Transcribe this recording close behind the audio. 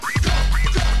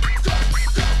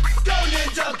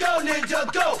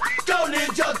ninja, go! Go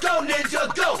ninja, go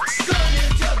ninja, go! Go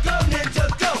ninja, go ninja,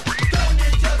 go! Go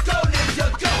ninja, go ninja,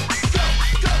 go!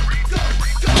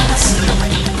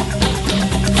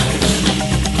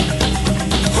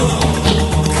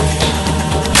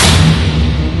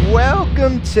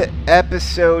 Welcome to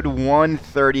episode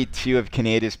 132 of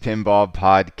Canada's Pinball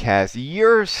Podcast,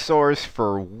 your source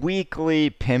for weekly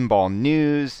pinball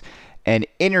news and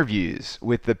interviews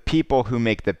with the people who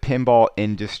make the pinball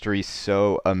industry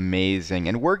so amazing.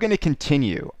 And we're going to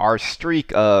continue our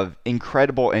streak of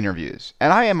incredible interviews.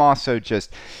 And I am also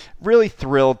just really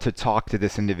thrilled to talk to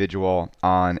this individual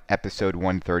on episode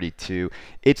 132.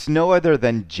 It's no other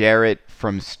than Jarrett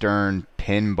from Stern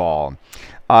Pinball.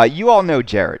 You all know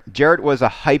Jarrett. Jarrett was a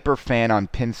hyper fan on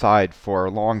Pinside for a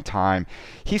long time.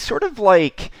 He's sort of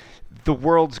like the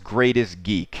world's greatest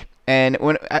geek. And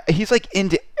when he's like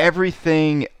into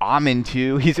everything I'm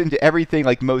into, he's into everything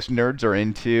like most nerds are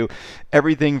into.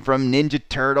 Everything from Ninja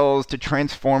Turtles to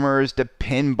Transformers to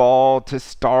pinball to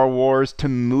Star Wars to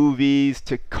movies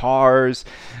to cars.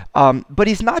 But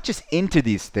he's not just into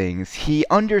these things. He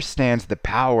understands the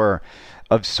power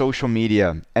of social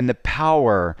media and the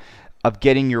power of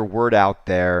getting your word out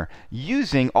there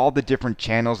using all the different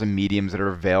channels and mediums that are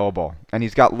available. And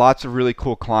he's got lots of really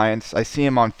cool clients. I see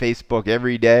him on Facebook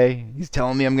every day. He's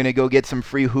telling me I'm going to go get some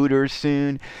free Hooters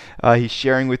soon. He's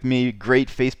sharing with me great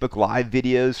Facebook Live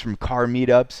videos from car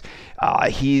meetups.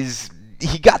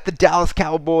 He got the Dallas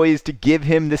Cowboys to give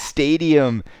him the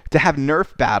stadium to have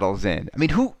Nerf battles in. I mean,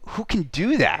 who can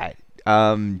do that?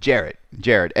 Jarrett.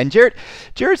 And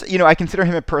Jarrett's, I consider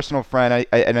him a personal friend.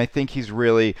 I think he's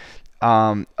really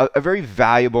a very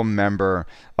valuable member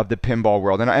of the pinball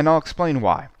world, and I'll explain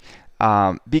why.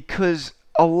 Because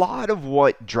a lot of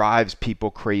what drives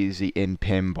people crazy in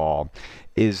pinball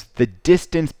is the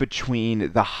distance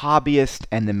between the hobbyist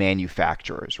and the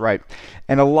manufacturers, right?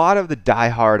 And a lot of the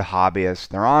diehard hobbyists,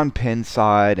 they're on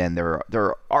Pinside and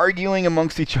they're arguing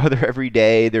amongst each other every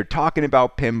day. They're talking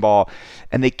about pinball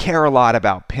and they care a lot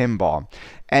about pinball.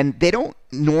 And they don't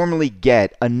normally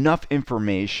get enough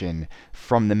information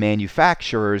from the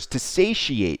manufacturers to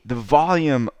satiate the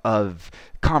volume of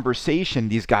conversation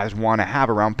these guys want to have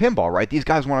around pinball, right? These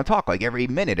guys want to talk like every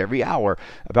minute, every hour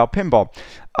about pinball.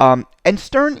 And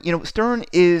Stern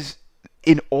is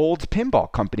an old pinball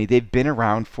company. They've been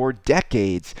around for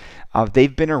decades.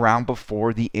 They've been around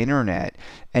before the internet.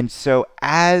 And so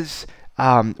as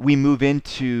we move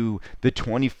into the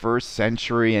 21st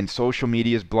century and social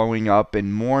media is blowing up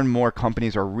and more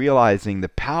companies are realizing the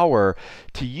power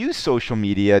to use social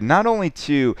media not only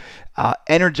to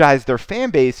energize their fan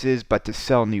bases but to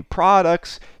sell new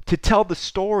products, to tell the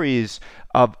stories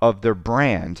of their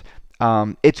brand.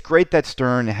 It's great that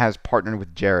Stern has partnered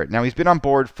with Jarrett. Now, he's been on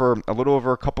board for a little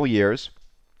over a couple years.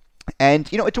 And,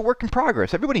 it's a work in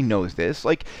progress. Everybody knows this.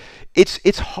 Like,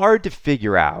 it's hard to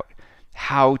figure out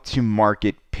how to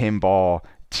market pinball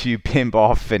to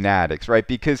pinball fanatics, right?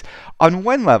 Because on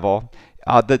one level,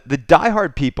 the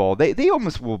diehard people, they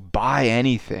almost will buy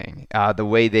anything the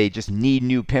way they just need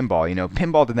new pinball.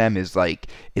 Pinball to them is like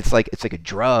it's like a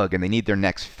drug and they need their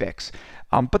next fix.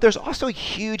 But there's also a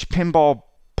huge pinball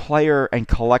player and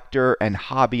collector and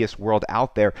hobbyist world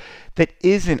out there that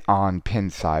isn't on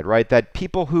Pinside, right? That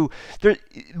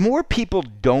more people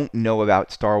don't know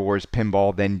about Star Wars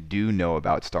pinball than do know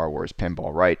about Star Wars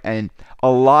pinball, right? And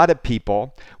a lot of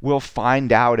people will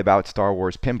find out about Star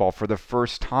Wars pinball for the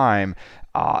first time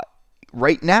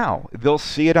right now. They'll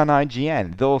see it on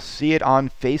IGN. They'll see it on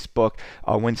Facebook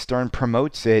when Stern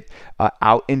promotes it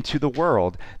out into the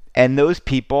world. And those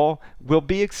people will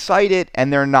be excited,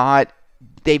 and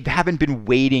they haven't been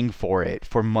waiting for it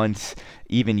for months,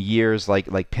 even years, like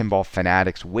pinball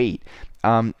fanatics wait.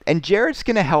 And Jarrett's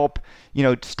going to help,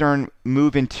 Stern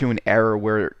move into an era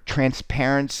where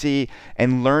transparency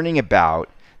and learning about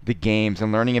the games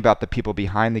and learning about the people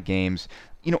behind the games,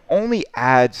 only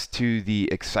adds to the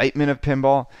excitement of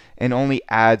pinball and only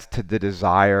adds to the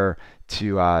desire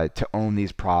to own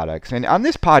these products. And on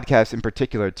this podcast in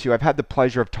particular, too, I've had the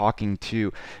pleasure of talking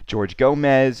to George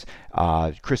Gomez,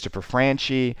 Christopher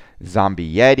Franchi,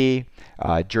 Zombie Yeti,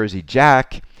 Jersey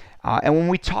Jack. And when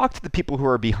we talk to the people who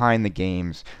are behind the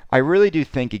games, I really do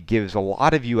think it gives a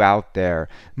lot of you out there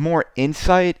more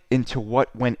insight into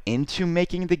what went into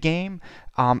making the game.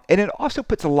 And it also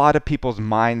puts a lot of people's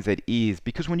minds at ease,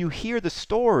 because when you hear the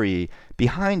story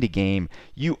behind a game,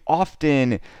 you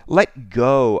often let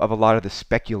go of a lot of the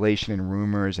speculation and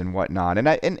rumors and whatnot.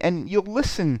 And you'll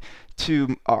listen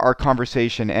to our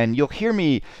conversation and you'll hear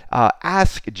me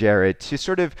ask Jarrett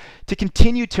to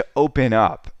continue to open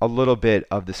up a little bit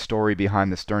of the story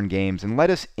behind the Stern games and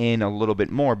let us in a little bit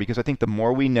more, because I think the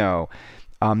more we know,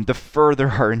 the further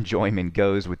our enjoyment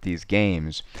goes with these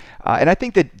games. And I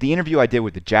think that the interview I did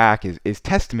with the Jack is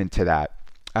testament to that.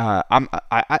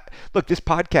 Look, this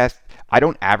podcast, I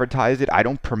don't advertise it, I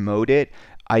don't promote it,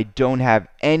 I don't have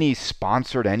any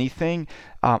sponsored anything.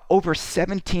 Over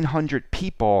 1,700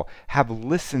 people have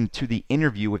listened to the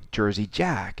interview with Jersey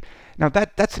Jack. Now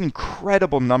that's an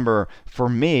incredible number for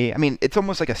me. I mean, it's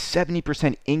almost like a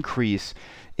 70% increase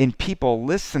in people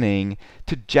listening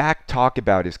to Jack talk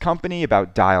about his company,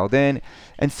 about Dialed In.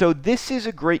 And so this is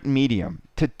a great medium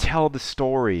to tell the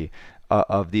story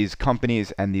of these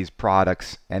companies and these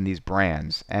products and these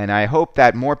brands. And I hope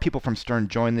that more people from Stern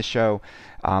join the show.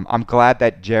 I'm glad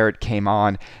that Jared came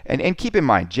on. And keep in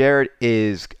mind, Jared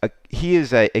is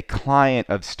a client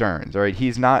of Stern's, all right?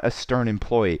 He's not a Stern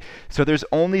employee. So there's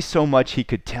only so much he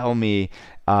could tell me.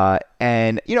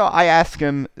 And, I asked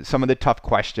him some of the tough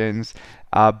questions.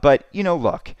 But,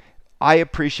 look, I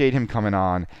appreciate him coming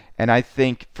on. And I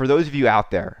think for those of you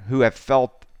out there who have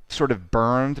felt sort of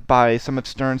burned by some of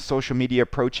Stern's social media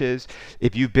approaches,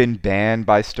 if you've been banned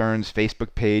by Stern's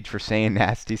Facebook page for saying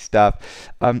nasty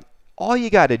stuff, all you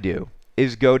got to do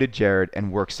is go to Jared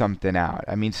and work something out.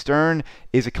 I mean, Stern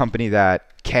is a company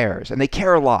that cares, and they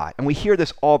care a lot, and we hear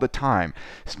this all the time.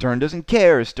 Stern doesn't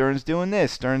care, Stern's doing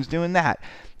this, Stern's doing that.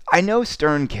 I know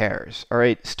Stern cares, all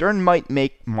right? Stern might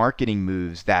make marketing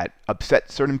moves that upset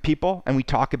certain people, and we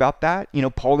talk about that,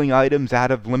 pulling items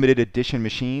out of limited edition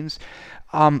machines.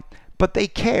 But they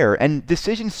care, and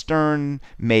decisions Stern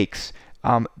makes,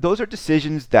 those are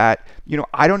decisions that,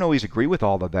 I don't always agree with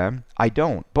all of them. I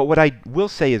don't. But what I will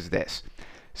say is this.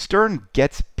 Stern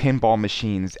gets pinball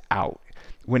machines out.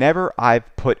 Whenever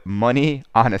I've put money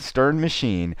on a Stern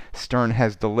machine, Stern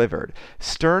has delivered.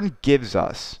 Stern gives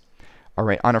us, all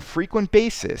right, on a frequent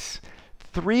basis,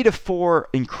 3 to 4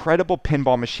 incredible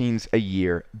pinball machines a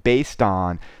year based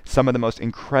on some of the most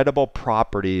incredible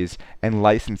properties and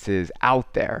licenses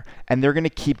out there. And they're going to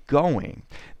keep going.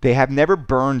 They have never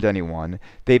burned anyone.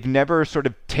 They've never sort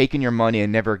of taken your money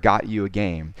and never got you a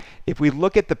game. If we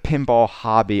look at the pinball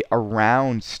hobby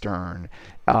around Stern,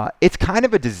 it's kind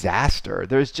of a disaster.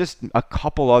 There's just a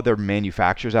couple other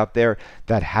manufacturers out there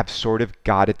that have sort of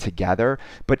got it together,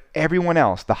 but everyone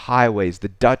else, the Highways, the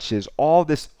Dutches, all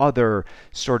this other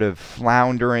sort of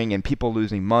floundering and people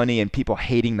losing money and people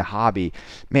hating the hobby,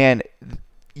 man,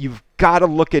 you've got to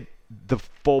look at the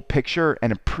full picture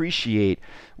and appreciate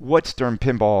what Stern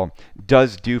Pinball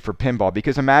does do for pinball.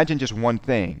 Because imagine just one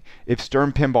thing. If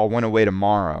Stern Pinball went away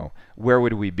tomorrow, where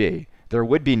would we be? There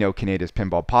would be no Kaneda's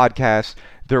Pinball Podcast.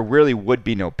 There really would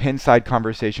be no Pinside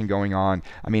conversation going on.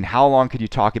 I mean, how long could you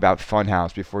talk about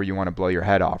Funhouse before you want to blow your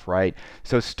head off, right?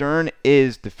 So Stern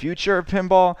is the future of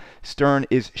pinball. Stern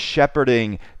is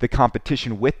shepherding the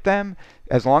competition with them.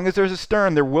 As long as there's a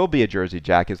Stern, there will be a Jersey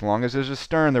Jack. As long as there's a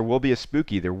Stern, there will be a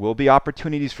Spooky. There will be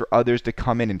opportunities for others to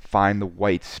come in and find the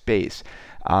white space.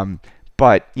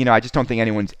 But, I just don't think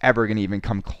anyone's ever going to even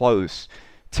come close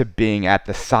to being at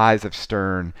the size of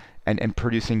Stern and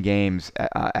producing games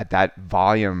at that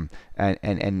volume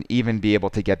and even be able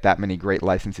to get that many great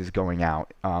licenses going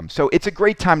out. So it's a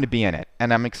great time to be in it.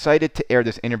 And I'm excited to air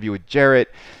this interview with Jarrett.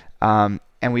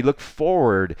 And we look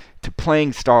forward to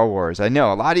playing Star Wars. I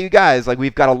know a lot of you guys,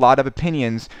 we've got a lot of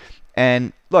opinions.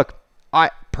 And look, I'm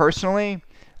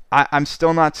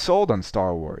still not sold on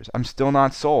Star Wars. I'm still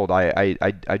not sold. I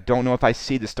don't know if I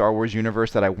see the Star Wars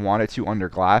universe that I wanted to under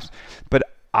glass. But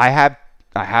I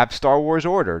have Star Wars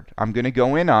ordered. I'm going to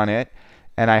go in on it,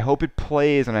 and I hope it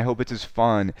plays, and I hope it's as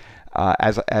fun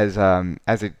as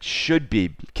it should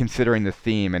be, considering the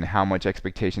theme and how much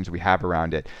expectations we have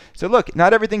around it. So look,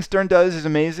 not everything Stern does is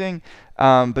amazing,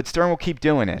 but Stern will keep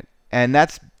doing it, and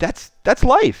that's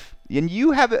life. And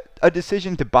you have a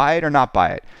decision to buy it or not buy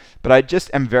it. But I just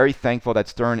am very thankful that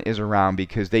Stern is around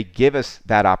because they give us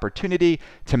that opportunity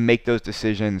to make those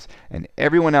decisions. And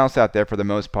everyone else out there, for the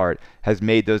most part, has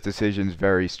made those decisions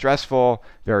very stressful,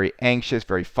 very anxious,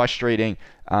 very frustrating.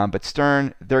 But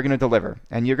Stern, they're going to deliver.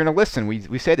 And you're going to listen.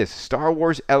 We say this. Star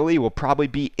Wars LE will probably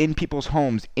be in people's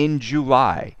homes in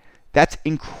July. That's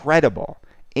incredible.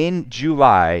 In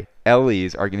July,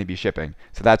 LEs are going to be shipping.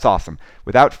 So that's awesome.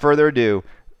 Without further ado,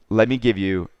 let me give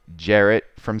you Jarrett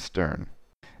from Stern.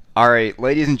 All right,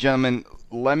 ladies and gentlemen,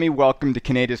 let me welcome to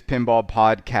Kaneda's Pinball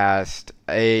Podcast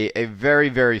a very,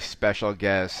 very special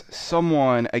guest.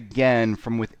 Someone, again,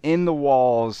 from within the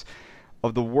walls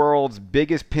of the world's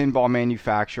biggest pinball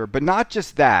manufacturer. But not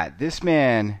just that. This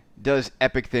man does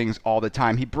epic things all the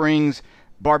time. He brings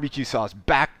barbecue sauce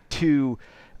back to...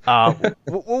 what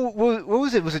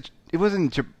was it? It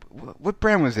wasn't... What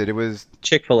brand was it? It was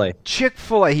Chick-fil-A.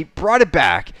 Chick-fil-A. He brought it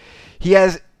back. He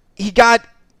got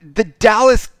the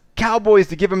Dallas Cowboys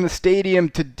to give him the stadium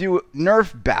to do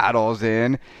Nerf battles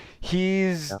in.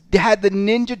 He's had the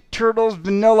Ninja Turtles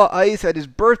Vanilla Ice at his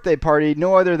birthday party,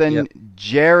 no other than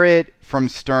Jared from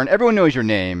Stern. Everyone knows your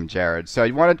name, Jared, so I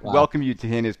want to welcome you to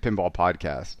his Pinball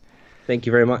Podcast. Thank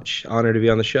you very much. Honored to be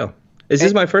on the show. Is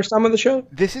this my first time on the show?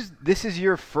 This is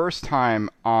your first time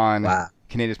on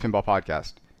Canada's Pinball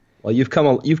Podcast. Well, you've come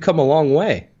a long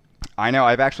way. I know.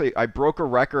 I broke a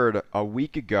record a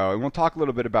week ago, and we'll talk a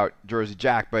little bit about Jersey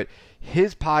Jack, but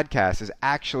his podcast has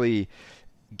actually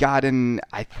gotten,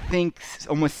 I think,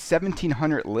 almost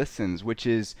 1,700 listens, which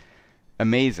is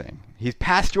amazing. He's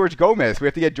past George Gomez. We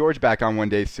have to get George back on one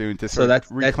day soon to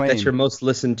reclaim. That's your most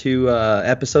listened to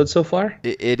episode so far?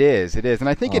 It is, and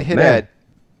I think it hit at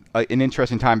an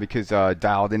interesting time because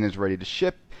Dialed In is ready to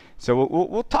ship. So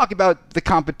we'll talk about the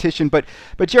competition, but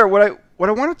Jared, what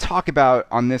I want to talk about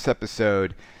on this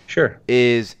episode,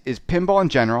 is pinball in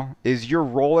general, is your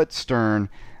role at Stern,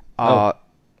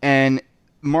 and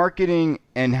marketing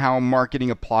and how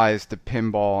marketing applies to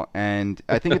pinball, and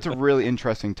I think it's a really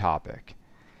interesting topic.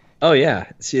 Oh yeah,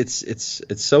 it's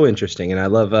so interesting, and I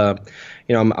love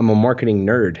I'm a marketing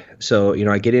nerd, so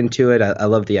I get into it. I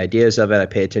love the ideas of it. I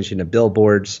pay attention to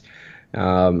billboards.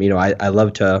 I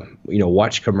love to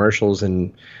watch commercials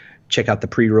and check out the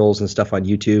pre-rolls and stuff on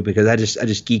YouTube, because I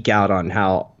just geek out on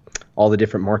how all the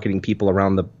different marketing people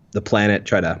around the planet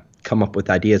try to come up with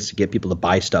ideas to get people to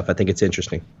buy stuff. I think it's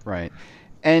interesting. Right.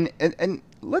 And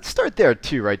let's start there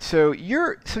too, right? So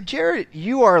Jared,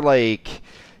 you're like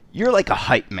a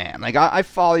hype man. Like I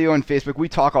follow you on Facebook. We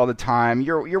talk all the time.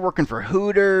 You're working for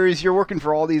Hooters. You're working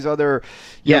for all these other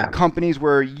companies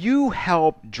where you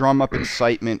help drum up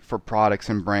excitement for products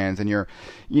and brands. And you're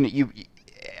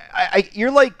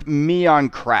like me on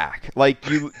crack. Like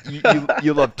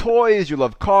you love toys, you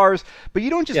love cars, but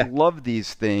you don't just love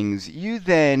these things. You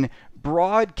then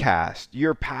broadcast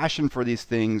your passion for these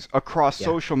things across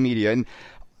social media. And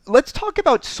let's talk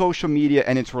about social media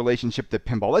and its relationship to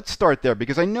pinball. Let's start there,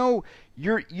 because I know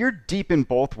you're deep in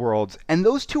both worlds, and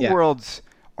those two worlds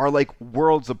are like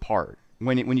worlds apart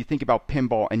when you think about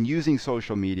pinball and using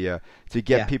social media to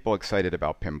get people excited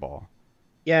about pinball.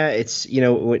 Yeah, it's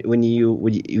when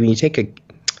you take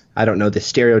the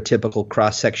stereotypical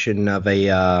cross section of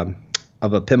a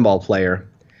pinball player,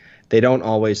 they don't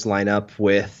always line up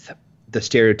with the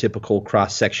stereotypical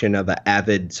cross section of an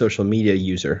avid social media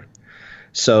user.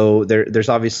 So there's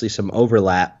obviously some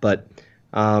overlap, but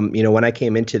when I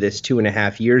came into this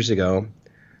 2.5 years ago,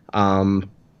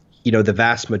 the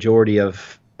vast majority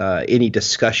of any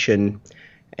discussion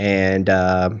and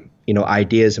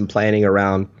ideas and planning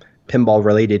around pinball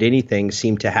related anything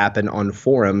seemed to happen on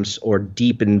forums or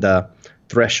deep in the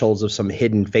thresholds of some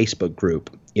hidden Facebook group,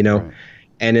 Right.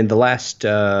 And in the last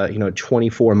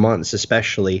 24 months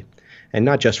especially, and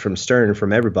not just from Stern,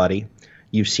 from everybody,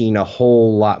 you've seen a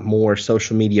whole lot more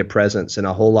social media presence and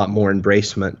a whole lot more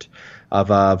embracement of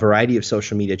a variety of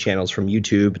social media channels, from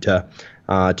YouTube to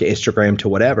Instagram to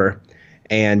whatever.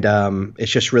 And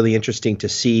it's just really interesting to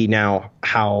see now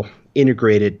how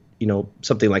integrated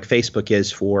something like Facebook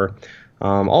is for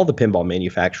all the pinball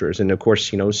manufacturers. And of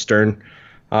course, Stern,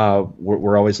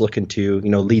 we're always looking to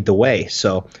lead the way.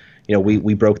 So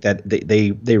we broke that.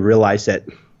 They realized that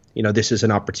this is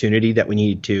an opportunity that we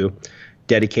need to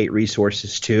dedicate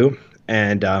resources to,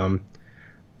 and there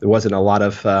wasn't a lot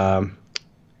of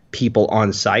people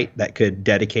on site that could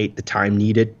dedicate the time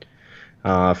needed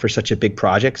for such a big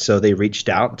project. So they reached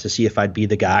out to see if I'd be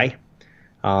the guy,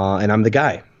 and I'm the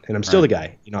guy, and I'm still the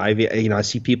guy. I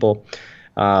see people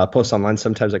post online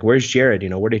sometimes like, "Where's Jared?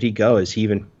 Where did he go? Does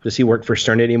he work for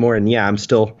Stern anymore?" And yeah, I'm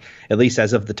still, at least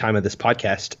as of the time of this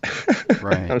podcast,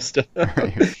 right. I'm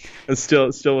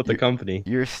still with the company.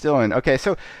 You're still in. Okay,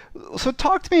 so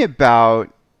talk to me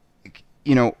about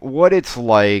what it's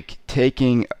like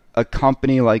taking a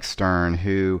company like Stern,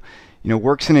 who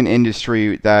works in an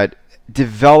industry that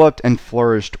developed and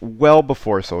flourished well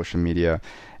before social media,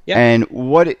 and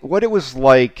what it was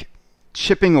like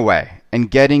chipping away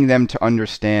and getting them to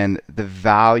understand the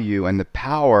value and the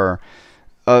power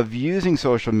of using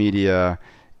social media,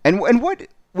 and what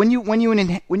when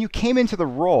you came into the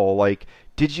role, like,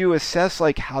 did you assess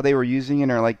like how they were using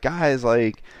it, or like, guys,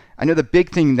 like, I know the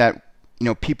big thing that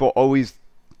people always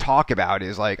talk about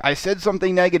is like, I said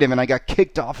something negative and I got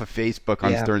kicked off of Facebook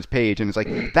on Stern's page, and it's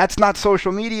like, that's not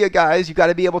social media, guys. You got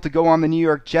to be able to go on the New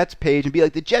York Jets page and be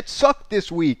like, the Jets suck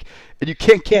this week, and you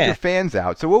can't keep your fans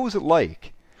out. So what was it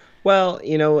like? Well,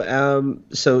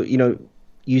 so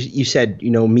you said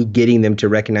me getting them to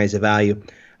recognize the value.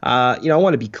 I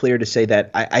want to be clear to say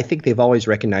that I think they've always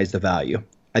recognized the value.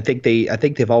 I think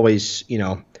they've always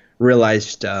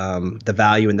realized the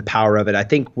value and the power of it. I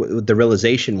think the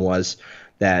realization was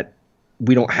that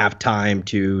we don't have time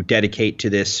to dedicate to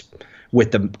this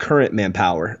with the current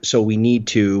manpower. So we need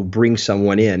to bring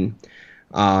someone in,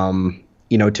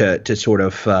 to sort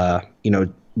of,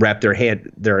 wrap their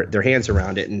hands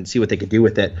around it and see what they could do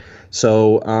with it.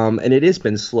 So, and it has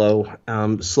been slow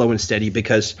and steady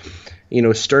because,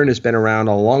 Stern has been around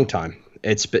a long time.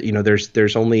 It's been,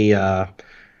 there's only,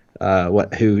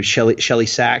 Shelley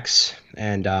Sachs,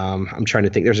 and I'm trying to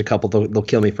think. There's a couple. They'll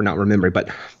kill me for not remembering, but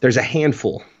there's a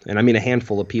handful, and I mean a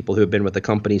handful of people who have been with the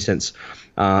company since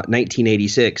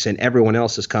 1986, and everyone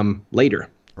else has come later.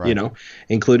 Right.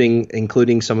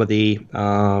 Including some of the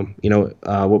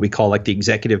what we call like the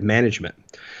executive management.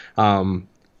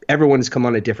 Everyone has come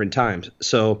on at different times.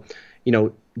 So,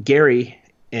 Gary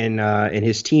and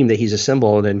his team that he's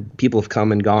assembled, and people have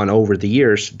come and gone over the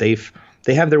years.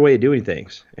 They have their way of doing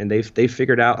things, and they've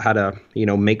figured out how to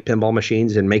make pinball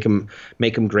machines and make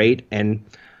them great. And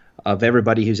of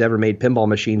everybody who's ever made pinball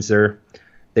machines,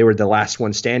 they were the last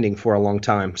one standing for a long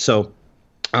time. So,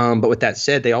 but with that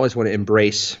said, they always want to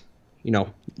embrace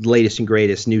latest and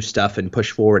greatest new stuff and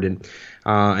push forward,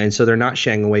 and so they're not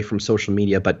shying away from social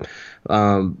media. But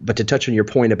to touch on your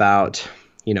point about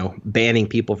banning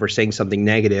people for saying something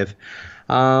negative,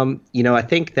 I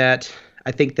think that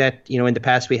in the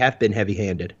past we have been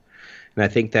heavy-handed, and I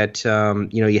think that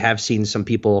you have seen some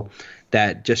people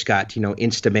that just got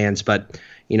insta bans. But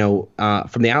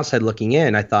from the outside looking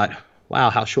in, I thought, wow,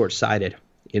 how short-sighted.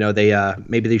 They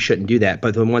maybe they shouldn't do that.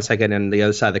 But then once I get on the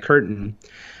other side of the curtain,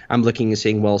 I'm looking and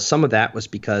saying, well, some of that was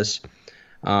because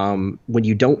when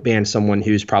you don't ban someone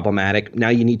who's problematic, now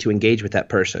you need to engage with that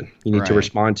person. You need to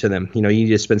respond to them. You need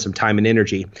to spend some time and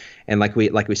energy. And like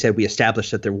we said, we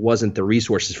established that there wasn't the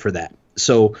resources for that.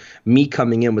 So me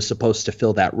coming in was supposed to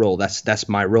fill that role. That's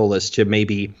my role, is to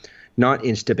maybe not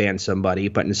insta-ban somebody,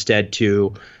 but instead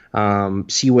to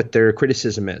see what their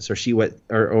criticism is, or see what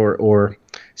or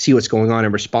see what's going on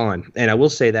and respond. And I will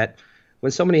say that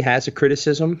when somebody has a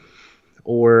criticism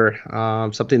or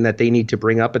something that they need to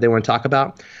bring up or they want to talk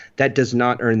about, that does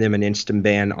not earn them an instant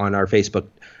ban on our Facebook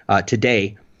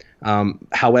today.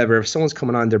 However, if someone's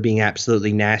coming on, they're being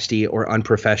absolutely nasty or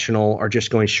unprofessional, or just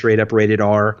going straight up rated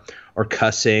R, or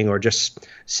cussing, or just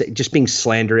being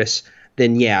slanderous,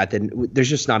 then there's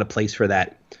just not a place for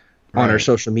that on our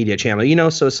social media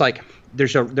channel. So it's like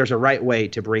there's a right way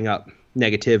to bring up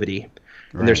negativity,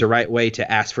 and there's a right way to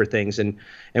ask for things, and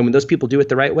when those people do it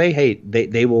the right way, hey,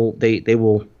 they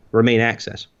will remain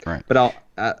access. Right. But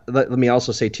let me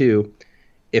also say too,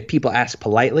 if people ask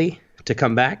politely to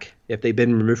come back, if they've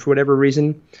been removed for whatever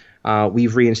reason,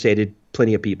 we've reinstated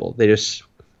plenty of people. They just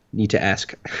need to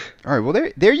ask. All right. Well,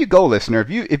 there you go, listener.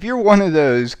 If you're one of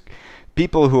those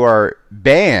people who are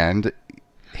banned,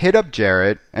 hit up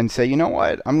Jarrett and say, you know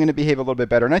what, I'm going to behave a little bit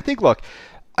better. And I think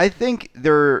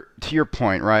to your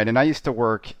point, right? And I used to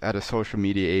work at a social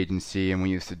media agency, and we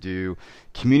used to do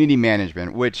community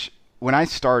management, which when I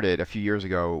started a few years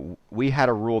ago, we had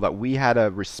a rule that we had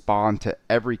to respond to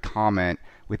every comment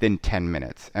within 10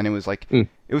 minutes. And it was like, it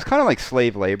was kind of like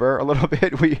slave labor a little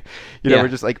bit. We're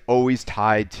just like always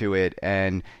tied to it.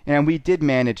 And we did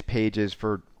manage pages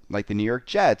for like the New York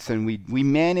Jets, and we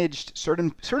managed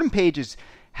certain pages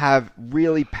have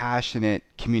really passionate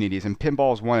communities, and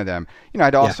pinball is one of them.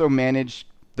 I'd also manage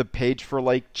the page for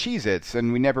like Cheez-Its,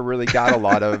 and we never really got a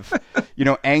lot of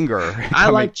anger. I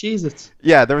like Cheez-Its.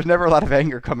 Yeah, there was never a lot of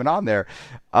anger coming on there.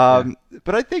 But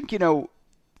I think we're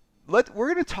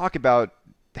going to talk about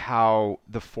how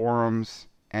the forums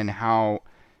and how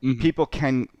people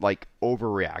can like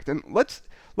overreact, and let's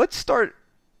start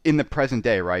in the present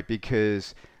day, right?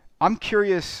 Because I'm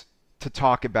curious to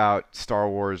talk about Star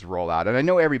Wars rollout, and I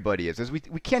know everybody is. As we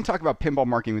can't talk about pinball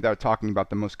marketing without talking about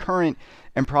the most current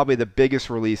and probably the biggest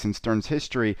release in Stern's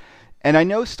history. And I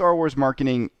know Star Wars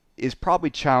marketing is probably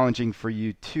challenging for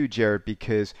you too, Jared,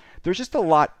 because there's just a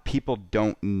lot people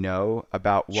don't know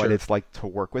about what it's like to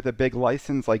work with a big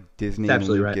license like Disney and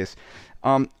Lucas.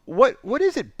 Right. What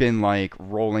has it been like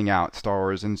rolling out Star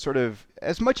Wars, and sort of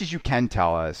as much as you can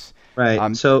tell us?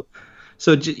 Right. So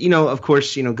of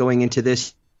course, going into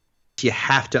this, you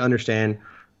have to understand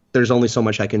there's only so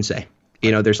much I can say.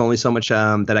 There's only so much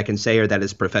that I can say or that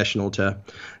is professional to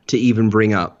even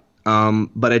bring up.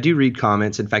 But I do read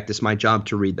comments. In fact, it's my job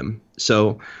to read them.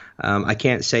 So I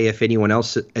can't say if anyone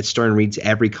else at Stern reads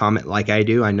every comment like I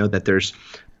do. I know that there's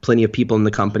plenty of people in the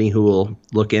company who will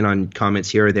look in on comments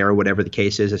here or there, or whatever the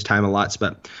case is as time allots.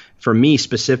 But for me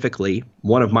specifically,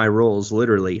 one of my roles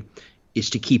literally is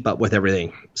to keep up with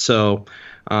everything. So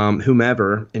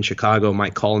whomever in Chicago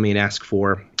might call me and ask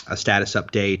for a status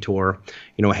update, or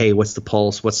hey, what's the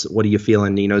pulse? What are you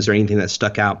feeling? Is there anything that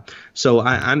stuck out? So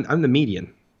I'm the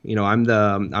median. I'm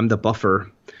the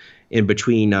buffer in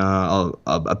between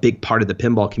a big part of the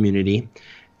pinball community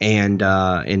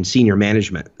and senior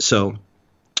management. So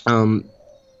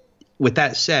with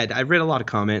that said, I've read a lot of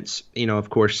comments. Of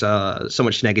course, so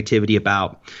much negativity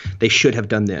about they should have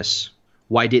done this.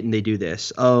 Why didn't they do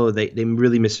this? Oh, they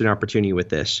really missed an opportunity with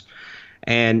this.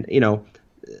 And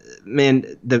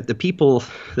man, the people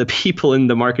in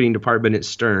the marketing department at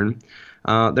Stern,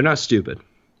 they're not stupid,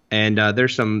 and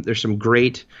there's some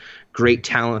great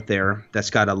talent there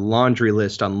that's got a laundry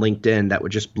list on LinkedIn that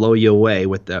would just blow you away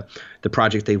with the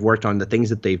project they've worked on, the things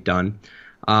that they've done.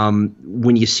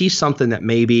 When you see something that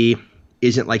maybe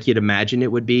isn't like you'd imagine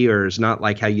it would be, or is not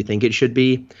like how you think it should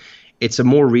be, it's a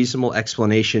more reasonable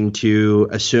explanation to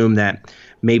assume that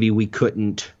maybe we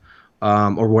couldn't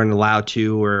or weren't allowed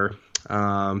to, or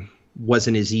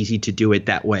wasn't as easy to do it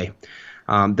that way.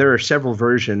 There are several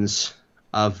versions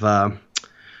of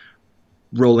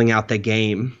rolling out the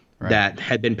game that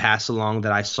had been passed along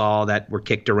that I saw that were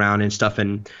kicked around and stuff.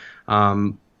 And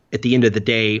at the end of the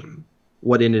day,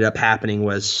 what ended up happening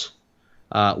was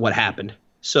what happened.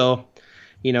 So,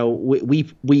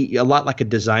 we a lot like a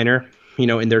designer,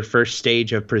 in their first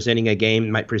stage of presenting a game,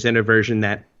 might present a version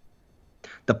that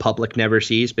the public never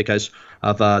sees because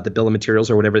of the bill of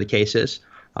materials or whatever the case is.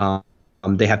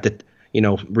 They have to,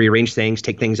 rearrange things,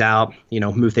 take things out,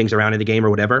 move things around in the game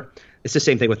or whatever. It's the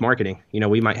same thing with marketing.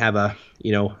 We might have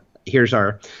here's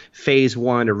our phase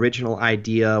one original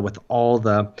idea with all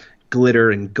the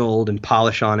glitter and gold and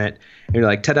polish on it. And you're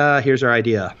like, ta-da, here's our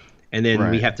idea. And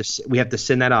then we have to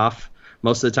send that off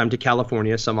most of the time to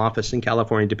California, some office in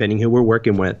California, depending who we're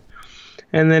working with.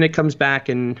 And then it comes back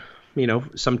and,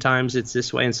 sometimes it's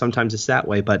this way and sometimes it's that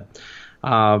way. But,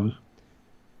 I'm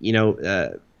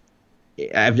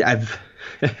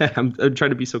trying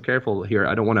to be so careful here.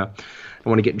 I don't want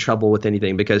to get in trouble with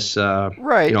anything because,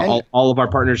 all of our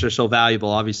partners are so valuable.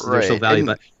 Obviously, they're so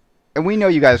valuable. And we know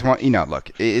you guys want,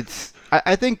 look,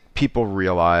 I think people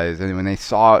realize, and when they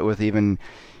saw it with even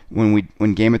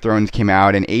when Game of Thrones came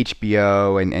out and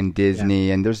HBO and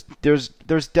Disney, and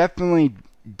there's definitely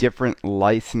different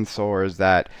licensors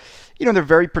that, they're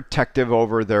very protective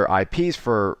over their IPs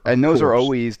and those are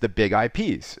always the big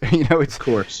IPs. It's, of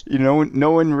course,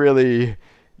 no one really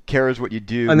cares what you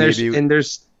do. And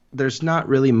there's not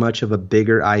really much of a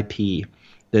bigger IP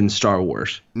than Star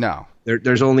Wars. No.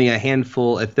 There's only a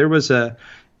handful. If there was a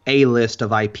list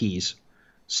of IPs,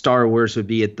 Star Wars would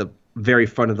be at the very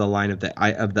front of the line of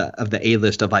the A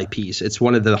list of IPs. It's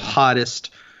one of the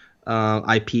hottest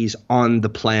IPs on the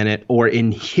planet or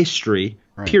in history.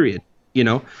 Period.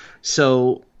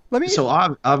 So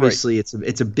obviously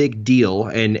it's a big deal,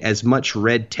 and as much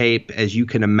red tape as you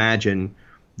can imagine,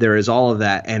 there is all of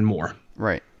that and more.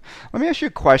 Right. Let me ask you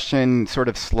a question, sort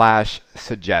of /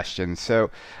 suggestion. So,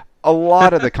 a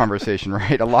lot of the conversation,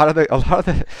 right? A lot of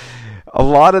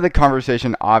the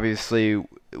conversation, obviously,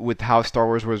 with how Star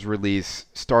Wars was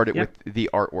released, started with the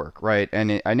artwork, right?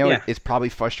 And I know it's probably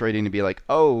frustrating to be like,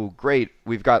 oh, great,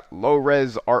 we've got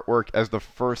low-res artwork as the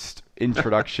first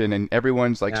introduction, and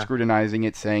everyone's like scrutinizing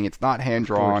it, saying it's not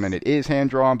hand-drawn, and it is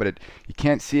hand-drawn, but you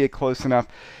can't see it close enough.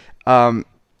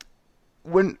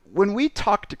 When we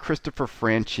talked to Christopher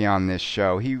Franchi on this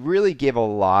show, he really gave a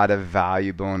lot of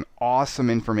valuable and awesome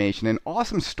information and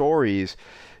awesome stories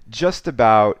just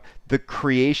about the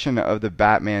creation of the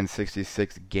Batman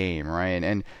 66 game, right?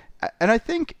 And I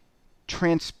think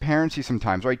transparency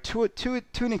sometimes, right? To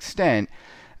an extent,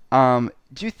 do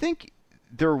you think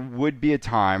there would be a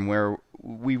time where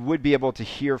we would be able to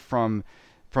hear from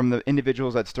the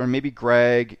individuals at Stern, maybe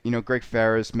Greg, Greg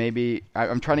Ferris, maybe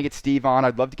I'm trying to get Steve on.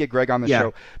 I'd love to get Greg on the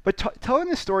show. But tell him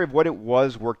the story of what it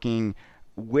was working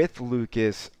with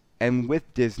Lucas and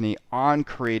with Disney on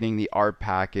creating the art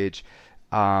package.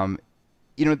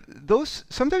 Those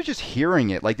sometimes just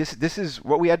hearing it, like this is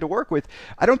what we had to work with.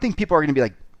 I don't think people are going to be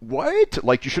like, what?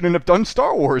 Like, you shouldn't have done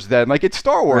Star Wars then. Like, it's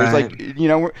Star Wars. Right. Like,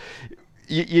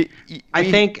 I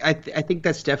think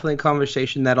that's definitely a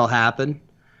conversation that'll happen.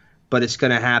 But it's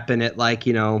going to happen at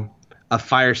a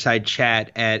fireside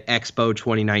chat at Expo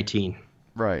 2019.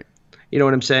 Right. You know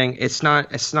what I'm saying? It's not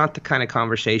the kind of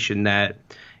conversation that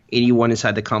anyone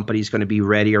inside the company is going to be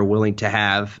ready or willing to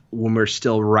have when we're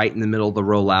still right in the middle of the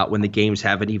rollout, when the games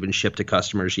haven't even shipped to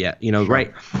customers yet.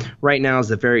 Right now is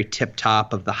the very tip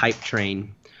top of the hype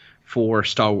train for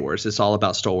Star Wars. It's all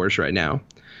about Star Wars right now.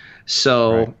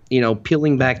 So,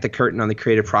 peeling back the curtain on the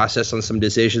creative process on some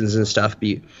decisions and stuff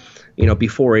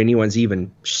before anyone's even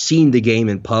seen the game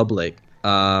in public,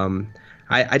 I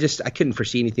I couldn't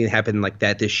foresee anything happen like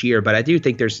that this year. But I do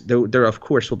think there of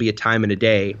course will be a time and a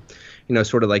day,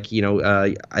 sort of like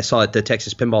I saw at the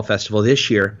Texas Pinball Festival this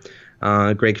year.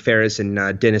 Greg Ferris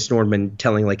and Dennis Nordman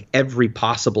telling like every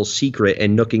possible secret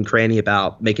and nook and cranny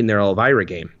about making their Elvira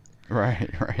game. Right.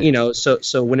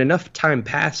 So when enough time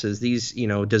passes, these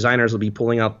designers will be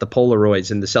pulling out the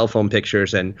Polaroids and the cell phone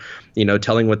pictures and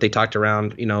telling what they talked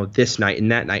around this night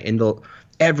and that night, and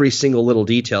every single little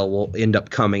detail will end up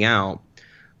coming out.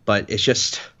 But it's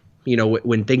just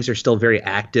when things are still very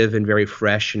active and very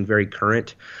fresh and very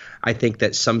current, I think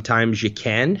that sometimes you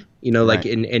can, like,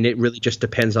 and it really just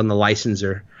depends on the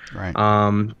licensor. Right.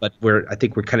 But I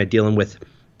think we're kind of dealing with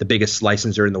the biggest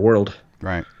licensor in the world.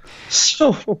 Right.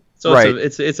 So right.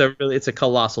 It's a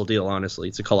colossal deal. Honestly,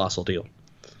 it's a colossal deal.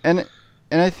 And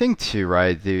I think too,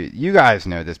 right? You guys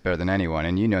know this better than anyone,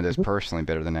 and you know this personally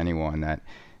better than anyone, that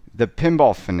the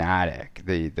pinball fanatic,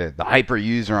 the hyper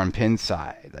user on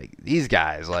Pinside, like these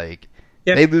guys, like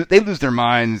they lose their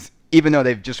minds. Even though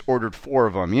they've just ordered 4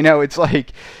 of them, it's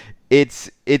like, it's,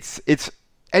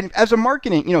 and as a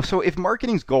marketing, so if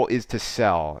marketing's goal is to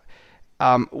sell,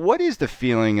 what is the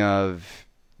feeling of,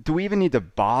 do we even need to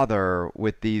bother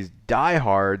with these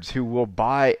diehards who will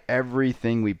buy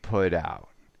everything we put out?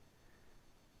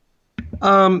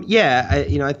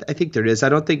 I think there is. I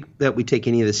don't think that we take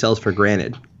any of the sales for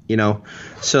granted,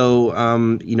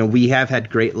 So, we have had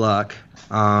great luck,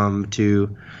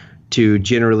 to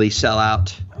generally sell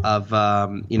out of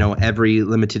every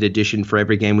limited edition for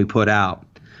every game we put out.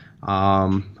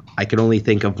 I can only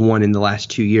think of one in the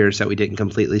last 2 years that we didn't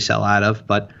completely sell out of,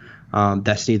 but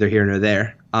that's neither here nor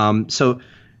there. So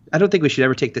I don't think we should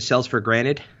ever take the sales for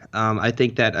granted. I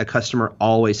think that a customer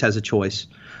always has a choice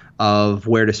of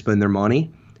where to spend their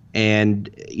money. And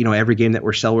every game that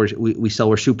we sell,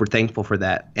 we're super thankful for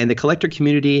that. And the collector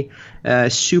community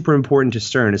is super important to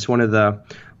Stern. It's one of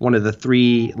the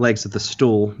 3 legs of the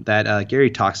stool that Gary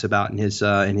talks about in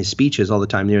his speeches all the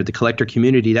time. The collector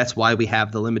community. That's why we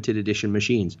have the limited edition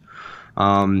machines,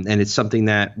 and it's something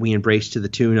that we embrace to the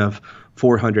tune of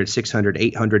 400, 600,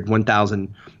 800,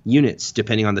 1,000 units,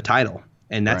 depending on the title.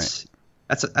 And that's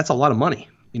a lot of money.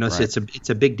 So it's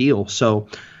a big deal. So.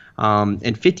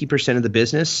 And 50% of the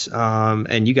business,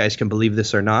 and you guys can believe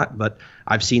this or not, but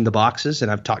I've seen the boxes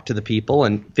and I've talked to the people,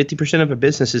 and 50% of a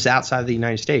business is outside of the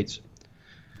United States.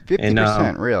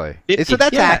 50%, really? 50, so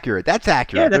that's accurate. That's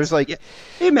accurate. Yeah, There's like,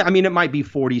 it might be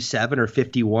 47 or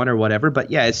 51 or whatever, but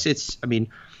yeah, it's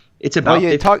about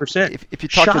 50%. If you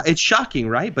talk it's shocking,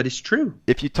 right? But it's true.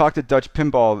 If you talk to Dutch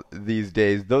Pinball these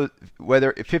days,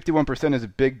 whether 51% is a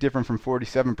big difference from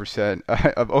 47%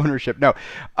 of ownership. No,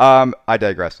 I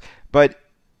digress. But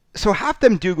so half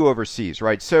them do go overseas,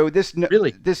 right? So this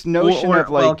notion of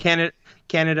like,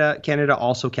 Canada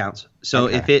also counts. So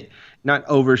okay. If it not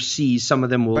overseas, some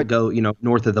of them will go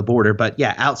north of the border. But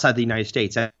yeah, outside the United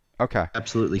States, okay,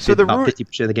 absolutely. So about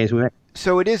 50% of the games we make.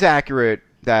 So it is accurate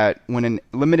that when a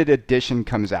limited edition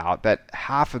comes out, that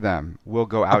half of them will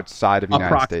go outside of the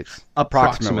United States.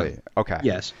 Approximately. Okay.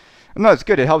 Yes. No, it's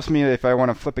good. It helps me if I want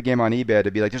to flip a game on eBay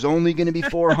to be like, there's only going to be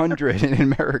 400 in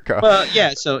America. Well,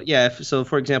 yeah. So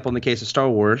for example, in the case of Star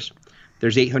Wars,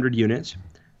 there's 800 units.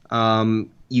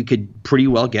 You could pretty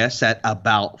well guess that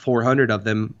about 400 of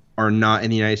them are not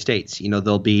in the United States. They'll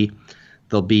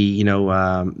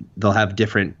have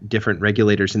different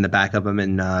regulators in the back of them,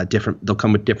 and they'll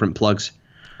come with different plugs.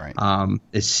 Right.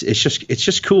 It's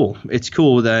just cool. It's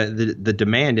cool the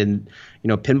demand, and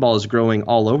pinball is growing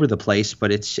all over the place,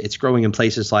 but it's growing in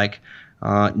places like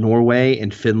Norway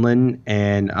and Finland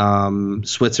and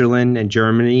Switzerland and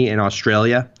Germany and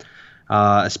Australia,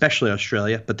 especially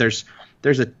Australia. But there's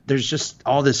just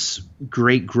all this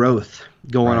great growth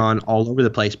going on all over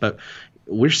the place. But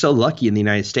we're so lucky in the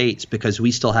United States because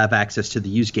we still have access to the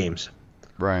used games.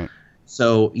 Right.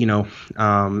 So,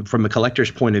 from a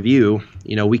collector's point of view,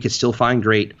 we could still find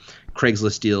great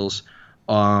Craigslist deals,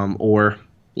 or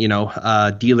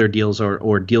dealer deals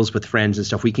or deals with friends and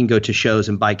stuff. We can go to shows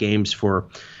and buy games for,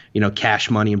 cash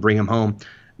money and bring them home.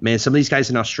 Man, some of these guys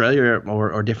in Australia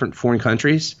or different foreign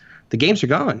countries, the games are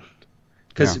gone.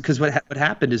 Because what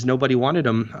happened is nobody wanted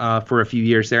them for a few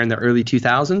years there in the early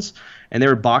 2000s, and they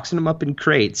were boxing them up in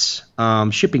crates,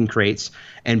 shipping crates,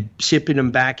 and shipping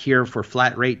them back here for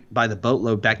flat rate by the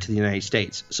boatload back to the United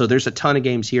States. So there's a ton of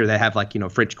games here that have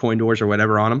French coin doors or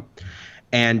whatever on them,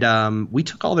 and we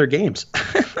took all their games.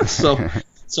 so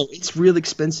it's real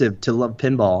expensive to love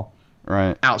pinball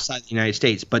outside the United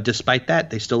States, but despite that,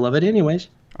 they still love it anyways.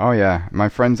 Oh yeah, my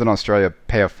friends in Australia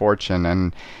pay a fortune,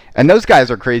 and those guys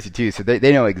are crazy too. So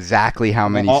they know exactly how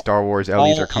many Star Wars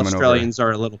LEs are coming over. Australians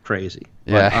are a little crazy.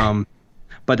 Yeah.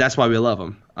 but that's why we love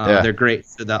them. Yeah. They're great.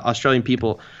 So the Australian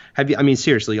people, I mean,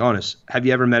 seriously, honest, have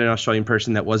you ever met an Australian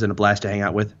person that wasn't a blast to hang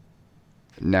out with?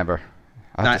 Never.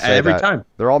 I have to say Every that. time.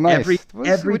 They're all nice.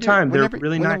 Every time. They're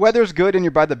really when nice. the weather's good and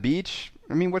you're by the beach,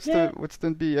 I mean, what's Yeah.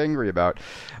 to be angry about?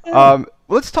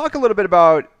 Let's talk a little bit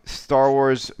about Star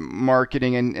Wars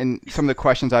marketing and some of the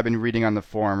questions I've been reading on the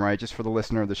forum, right? Just for the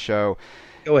listener of the show.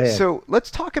 Go ahead. So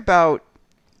let's talk about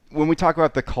when we talk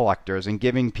about the collectors and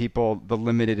giving people the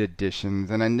limited editions,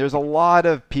 and then there's a lot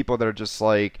of people that are just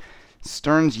like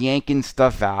Stern's yanking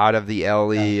stuff out of the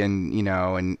LE and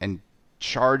and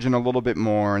charging a little bit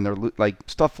more, and they're like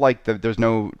stuff like there's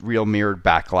no real mirrored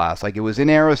back glass. Like it was in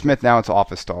Aerosmith, now it's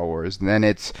off of Star Wars, and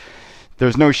then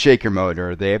there's no shaker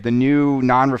motor. They have the new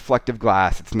non-reflective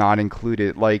glass. It's not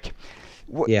included. Like,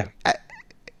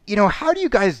 how do you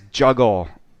guys juggle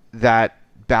that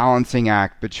balancing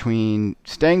act between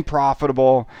staying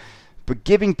profitable but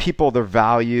giving people their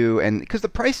value? And because the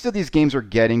prices of these games are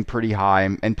getting pretty high,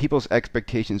 and people's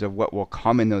expectations of what will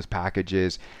come in those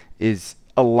packages is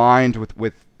aligned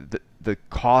with the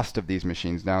cost of these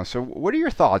machines now. So what are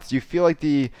your thoughts? Do you feel like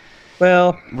we're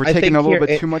taking a little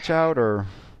bit too much out, or?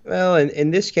 Well,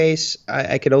 in this case,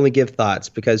 I could only give thoughts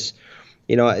because,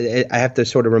 I have to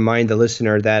sort of remind the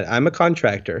listener that I'm a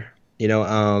contractor,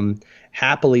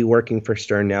 happily working for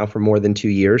Stern now for more than 2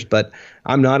 years, but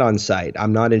I'm not on site.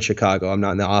 I'm not in Chicago. I'm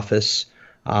not in the office.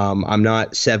 I'm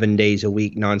not 7 days a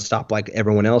week nonstop like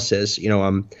everyone else is.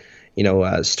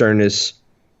 Stern is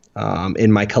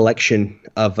in my collection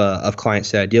of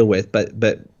clients that I deal with,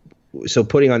 but so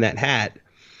putting on that hat,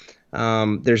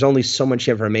 there's only so much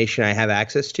information I have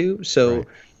access to. So right.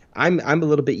 I'm a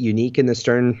little bit unique in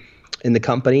the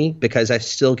company because I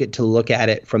still get to look at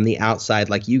it from the outside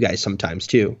like you guys sometimes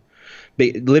too.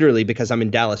 Literally because I'm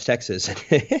in Dallas, Texas.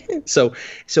 So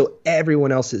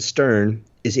everyone else at Stern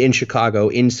is in Chicago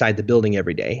inside the building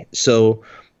every day. So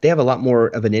they have a lot more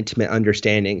of an intimate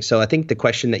understanding. So I think the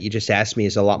question that you just asked me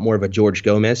is a lot more of a George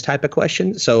Gomez type of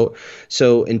question. So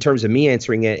in terms of me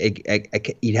answering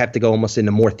it, you'd have to go almost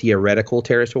into more theoretical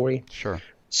territory. Sure.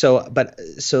 So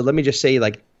let me just say,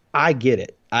 like, I get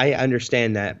it. I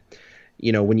understand that,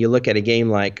 when you look at a game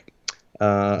like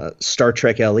Star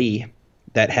Trek LE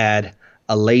that had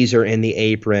a laser in the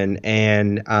apron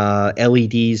and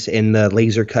LEDs in the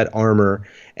laser cut armor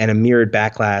and a mirrored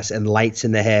back glass and lights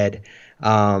in the head,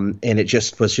 and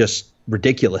it was just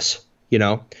ridiculous,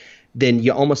 then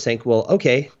you almost think, well,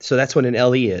 okay, so that's what an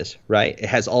LE is, right? It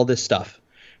has all this stuff.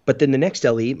 But then the next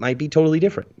LE might be totally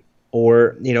different,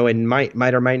 or, and might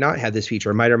or might not have this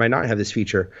feature, or might not have this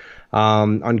feature.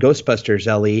 On Ghostbusters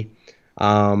LE,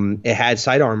 it had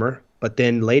side armor, but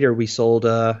then later we sold,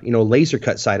 laser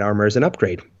cut side armor as an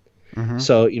upgrade. Mm-hmm.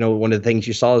 So, one of the things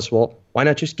you saw is, well, why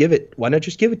not just give it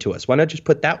to us? Why not just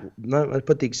put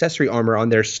the accessory armor on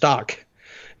their stock?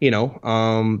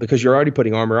 Because you're already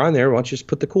putting armor on there. Why don't you just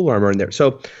put the cool armor in there?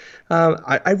 So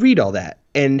I read all that,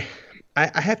 and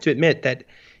I have to admit that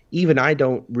even I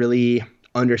don't really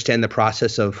understand the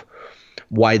process of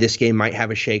why this game might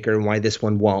have a shaker and why this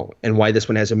one won't, and why this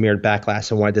one has a mirrored back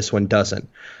glass and why this one doesn't.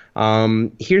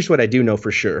 Here's what I do know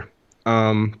for sure.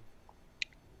 Pinball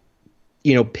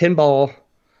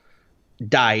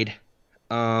died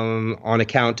on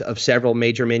account of several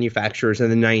major manufacturers in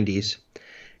the 90s.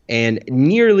 And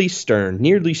nearly Stern,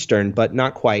 but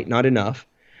not quite, not enough.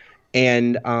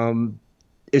 And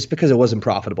it's because it wasn't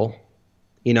profitable,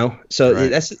 So right.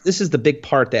 This is the big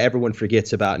part that everyone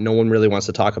forgets about. No one really wants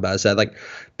to talk about is that, like,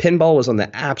 pinball was on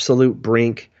the absolute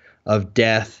brink of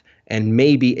death and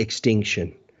maybe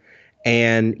extinction.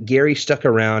 And Gary stuck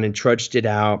around and trudged it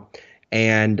out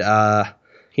and,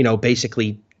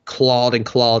 basically clawed, and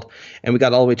we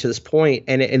got all the way to this point.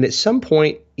 And at some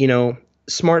point,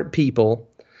 smart people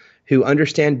who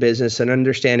understand business and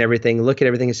understand everything, look at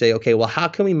everything and say, okay, well, how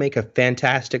can we make a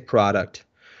fantastic product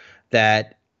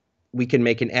that we can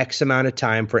make in X amount of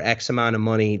time for X amount of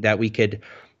money that we could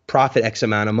profit X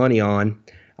amount of money on,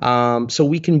 so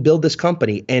we can build this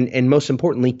company and most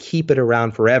importantly, keep it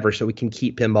around forever so we can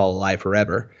keep pinball alive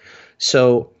forever.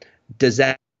 So does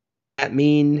that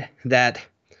mean that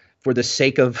for the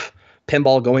sake of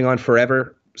pinball going on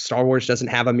forever, Star Wars doesn't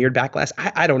have a mirrored back glass?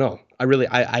 I don't know.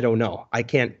 I don't know. I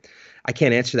can't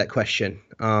answer that question.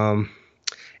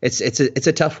 It's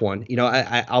a tough one.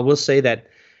 I will say that,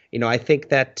 I think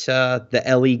that the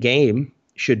LE game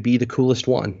should be the coolest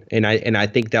one, and I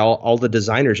think that all the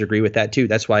designers agree with that too.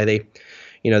 That's why they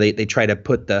try to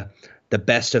put the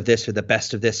best of this or the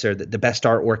best of this or the best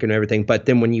artwork and everything. But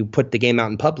then when you put the game out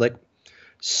in public,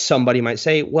 somebody might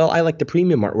say, well, I like the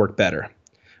premium artwork better.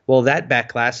 Well, that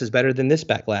back glass is better than this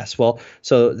back glass. Well,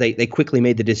 so they quickly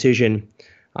made the decision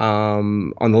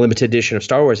on the limited edition of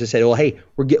Star Wars, they said, well, hey,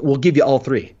 we'll give you all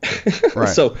three. Right.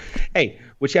 So, hey,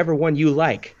 whichever one you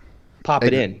like, pop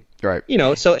it in. Right.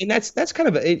 So and that's kind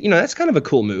of a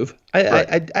cool move.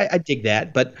 I dig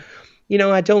that, but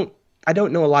I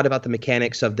don't know a lot about the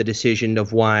mechanics of the decision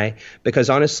of why, because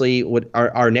honestly, what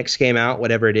our next game out,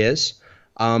 whatever it is,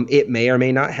 it may or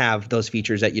may not have those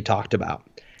features that you talked about.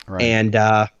 Right. And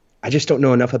I just don't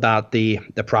know enough about the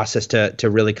process to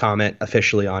really comment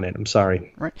officially on it. I'm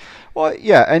sorry. Right. Well,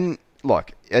 yeah, and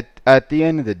look, at the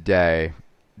end of the day,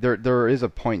 there is a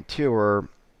point too where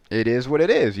it is what it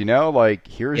is, like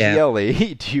here's the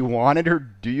LE. Do you want it or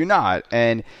do you not?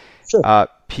 And Sure.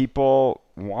 People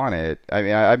want it. I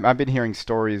mean, I've been hearing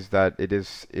stories that it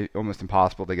is almost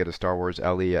impossible to get a Star Wars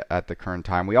LE at the current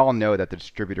time. We all know that the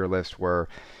distributor lists were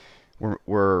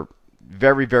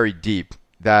very, very deep,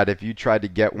 that if you tried to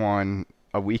get one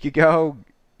a week ago,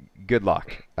 good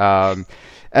luck. And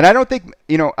I don't think,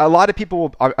 a lot of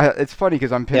people, it's funny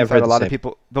because I'm pissed at a lot of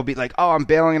people, they'll be like, oh, I'm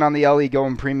bailing on the LE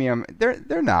going premium.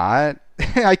 They're not.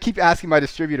 I keep asking my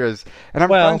distributors, and I'm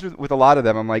friends with a lot of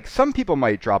them. I'm like, some people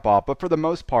might drop off, but for the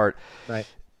most part, right.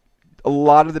 A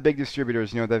lot of the big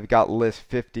distributors, they've got lists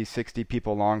 50, 60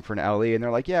 people long for an LE, and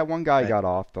they're like, yeah, one guy got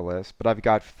off the list, but I've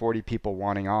got 40 people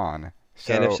wanting on.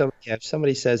 So, and if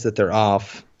somebody says that they're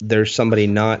off, there's somebody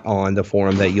not on the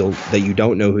forum that you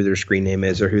don't know who their screen name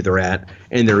is or who they're at,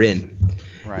 and they're in.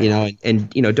 Right. And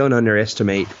don't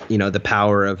underestimate the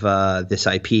power of this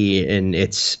IP and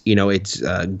its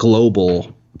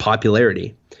global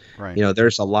popularity. Right.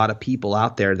 There's a lot of people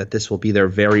out there that this will be their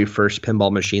very first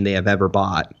pinball machine they have ever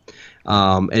bought.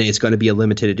 And it's going to be a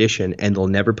limited edition, and they'll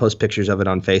never post pictures of it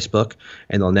on Facebook,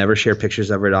 and they'll never share pictures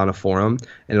of it on a forum,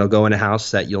 and it'll go in a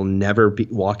house that you'll never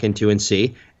walk into and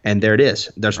see, and there it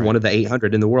is. There's one of the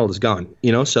 800 in the world is gone.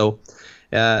 So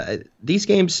these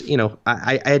games,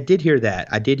 I did hear that.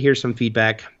 I did hear some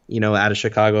feedback, out of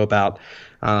Chicago about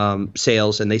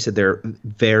sales, and they said they're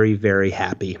very, very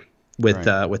happy with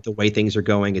the way things are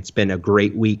going. It's been a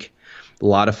great week, a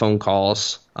lot of phone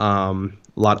calls, a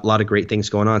lot of great things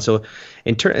going on. So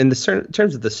in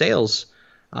terms of the sales,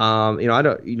 I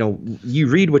don't, you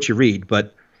read what you read,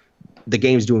 but the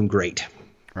game's doing great.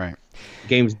 Right. The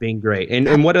game's being great.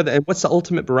 And what's the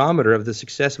ultimate barometer of the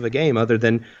success of a game other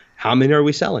than how many are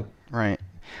we selling? Right.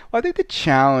 Well, I think the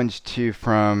challenge too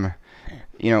from,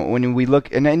 when we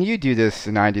look, and you do this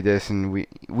and I do this, and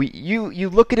you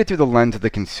look at it through the lens of the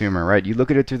consumer, right? You look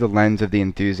at it through the lens of the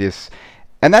enthusiasts.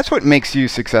 And that's what makes you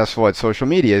successful at social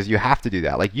media, is you have to do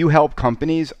that. Like, you help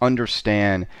companies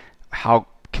understand how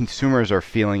consumers are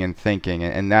feeling and thinking,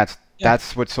 and that's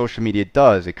what social media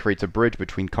does. It creates a bridge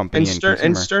between company and consumer.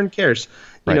 And Stern cares.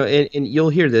 And you'll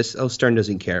hear this, oh, Stern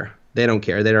doesn't care. They don't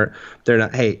care. They're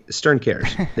not. Hey, Stern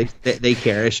cares. They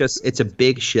care. It's a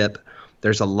big ship.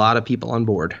 There's a lot of people on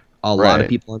board. A lot of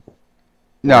people on board.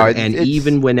 No,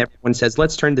 even when everyone says,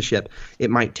 let's turn the ship, it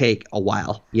might take a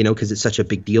while, because it's such a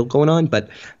big deal going on. But,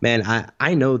 man,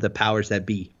 I know the powers that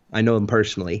be. I know them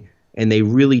personally, and they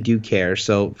really do care.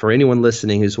 So for anyone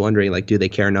listening who's wondering, like, do they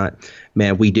care or not,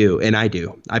 man, we do, and I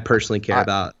do. I personally care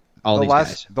about all these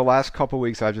guys. The last couple of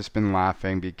weeks I've just been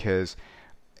laughing because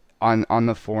on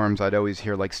the forums I'd always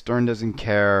hear, like, Stern doesn't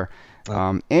care.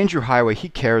 Andrew Highway, he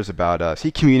cares about us.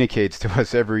 He communicates to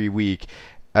us every week,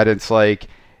 and it's like,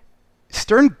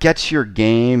 Stern gets your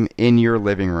game in your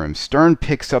living room. Stern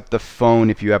picks up the phone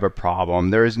if you have a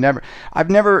problem. I've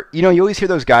never, you always hear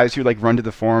those guys who like run to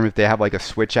the forum if they have like a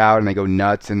switch out and they go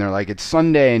nuts and they're like, it's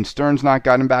Sunday and Stern's not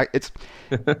gotten back. It's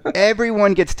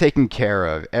everyone gets taken care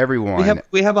of. Everyone.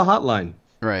 We have a hotline.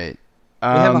 Right. We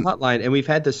have a hotline, and we've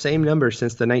had the same number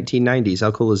since the 1990s.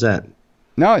 How cool is that?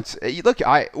 No, it's look.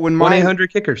 When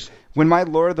 1-800-Kickers. When my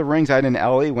Lord of the Rings, I had an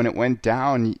LE. When it went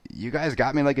down, you guys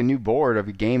got me like a new board of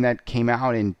a game that came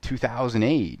out in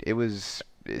 2008.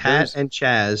 Pat and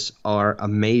Chaz are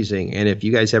amazing, and if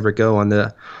you guys ever go on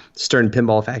the Stern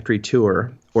Pinball Factory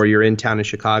tour, or you're in town in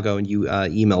Chicago and you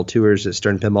email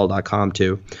tours@sternpinball.com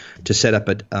to set up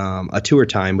a tour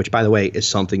time, which by the way is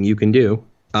something you can do.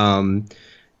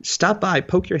 Stop by,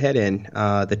 poke your head in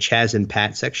the Chaz and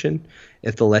Pat section,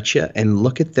 if they'll let you, and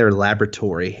look at their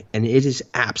laboratory. And it is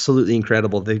absolutely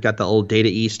incredible. They've got the old Data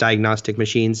East diagnostic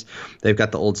machines. They've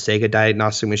got the old Sega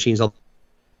diagnostic machines, all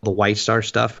the White Star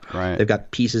stuff. Right. They've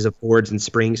got pieces of boards and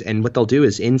springs. And what they'll do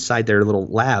is inside their little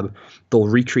lab, they'll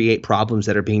recreate problems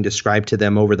that are being described to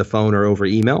them over the phone or over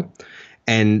email.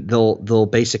 And they'll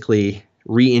basically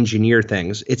re-engineer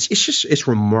things. It's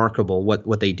remarkable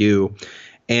what they do.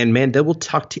 And, man, they will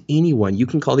talk to anyone. You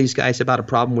can call these guys about a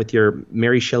problem with your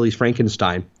Mary Shelley's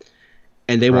Frankenstein,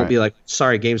 and they won't be like,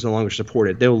 sorry, game's no longer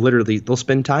supported. They'll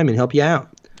spend time and help you out.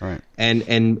 Right.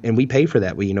 And we pay for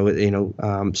that.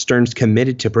 Stern's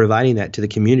committed to providing that to the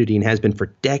community and has been for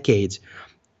decades.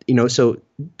 So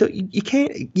you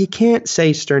can't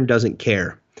say Stern doesn't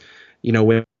care.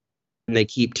 When they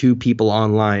keep two people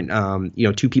online,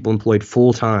 two people employed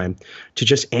full time to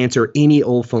just answer any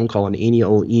old phone call and any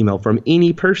old email from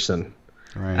any person.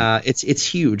 Right. It's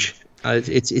huge.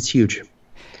 It's huge.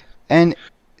 And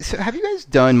so have you guys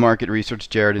done market research,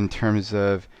 Jared, in terms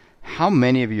of how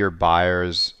many of your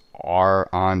buyers are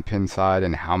on Pinside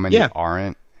and how many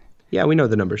aren't? Yeah, we know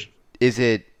the numbers. Is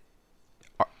it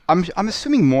I'm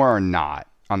assuming more are not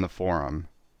on the forum.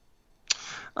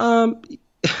 I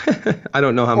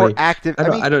don't know how many. Or active. I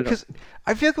don't know. Because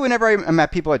I feel like whenever I'm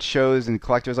at people at shows and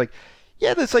collectors, like,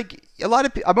 yeah, there's like a lot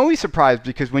of. I'm always surprised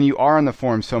because when you are on the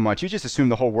forum so much, you just assume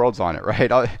the whole world's on it,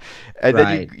 right? And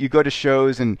then you go to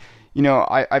shows and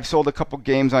I've sold a couple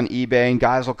games on eBay and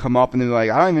guys will come up and they're like,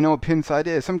 I don't even know what Pinside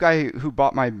is. Some guy who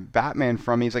bought my Batman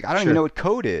from me, he's like, I don't even know what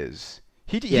code is.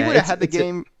 He would have had the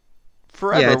game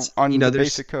forever on the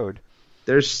basic code.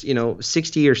 There's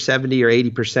 60 or 70 or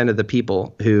 80% of the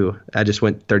people who I just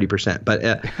went 30%,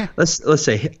 but let's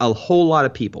say a whole lot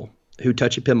of people who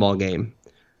touch a pinball game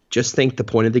just think the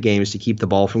point of the game is to keep the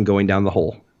ball from going down the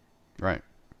hole. Right.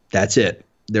 That's it.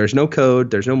 There's no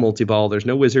code. There's no multi-ball. There's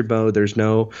no wizard mode. There's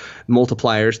no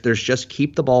multipliers. There's just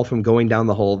keep the ball from going down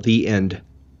the hole. The end.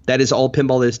 That is all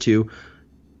pinball is to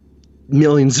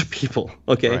millions of people.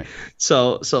 Okay. Right.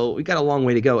 So we got a long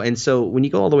way to go. And so when you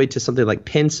go all the way to something like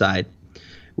Pinside,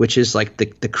 which is like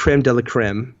the creme de la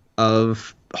creme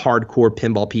of hardcore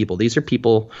pinball people. These are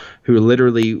people who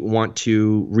literally want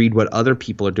to read what other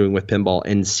people are doing with pinball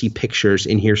and see pictures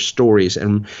and hear stories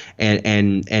and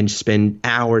spend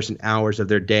hours and hours of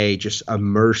their day just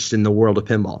immersed in the world of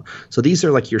pinball. So these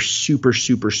are like your super,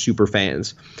 super, super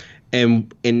fans.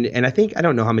 And I think, I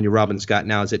don't know how many Robin's got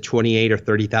now. Is it 28 or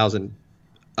 30,000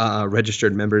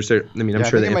 registered members? I'm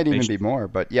sure it might even be more,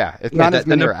 but it's not as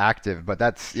many are active, but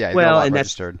that's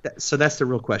registered. So that's the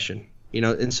real question,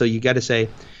 and so you got to say,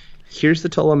 here's the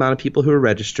total amount of people who are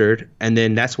registered, and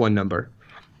then that's one number.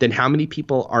 Then how many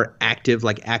people are active,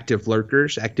 like active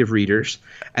lurkers, active readers,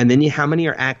 and then how many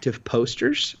are active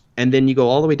posters, and then you go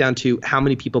all the way down to how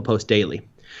many people post daily.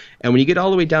 And when you get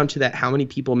all the way down to that, how many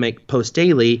people make post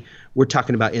daily, we're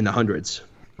talking about in the hundreds.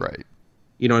 Right.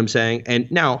 You know what I'm saying?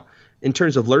 And now, in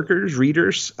terms of lurkers,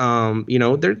 readers, there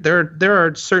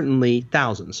are certainly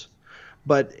thousands,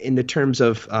 but in the terms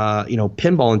of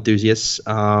pinball enthusiasts,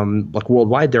 like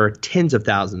worldwide, there are tens of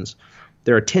thousands.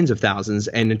 There are tens of thousands,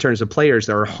 and in terms of players,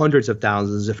 there are hundreds of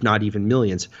thousands, if not even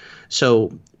millions.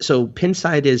 So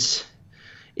Pinside is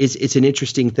an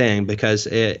interesting thing because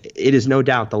it is no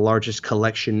doubt the largest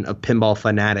collection of pinball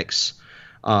fanatics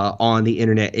on the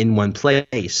internet in one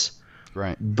place.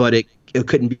 Right. But it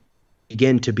couldn't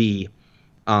begin to be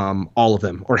all of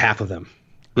them or half of them.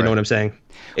 You know what I'm saying?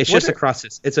 It's just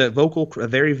it's a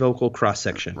very vocal cross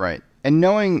section. Right. And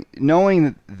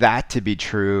knowing that to be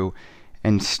true,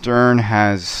 and Stern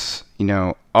has,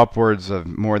 upwards of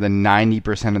more than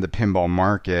 90% of the pinball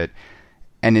market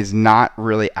and is not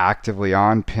really actively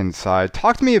on Pinside.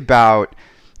 Talk to me about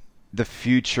the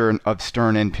future of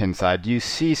Stern and Pinside. Do you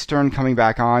see Stern coming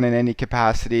back on in any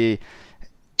capacity?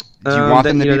 Do you want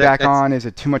them to be back on? Is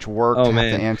it too much work to have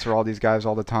to answer all these guys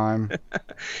all the time?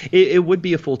 It would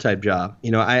be a full-time job.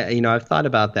 I've thought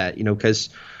about that. Because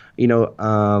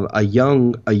a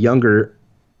younger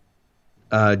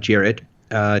Jared,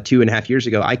 2.5 years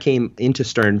ago, I came into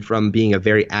Stern from being a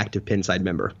very active Pinside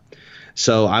member.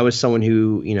 So I was someone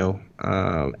who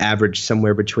averaged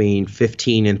somewhere between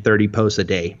 15 and 30 posts a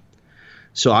day.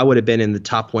 So I would have been in the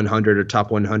top 100 or top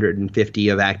 150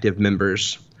 of active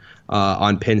members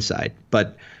on Pinside.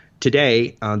 But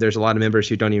today, there's a lot of members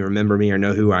who don't even remember me or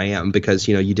know who I am because,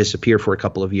 you disappear for a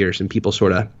couple of years and people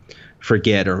sort of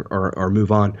forget or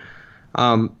move on.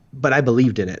 But I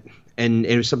believed in it, and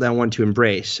it was something I wanted to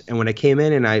embrace. And when I came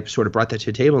in and I sort of brought that to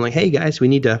the table, I'm like, hey, guys, we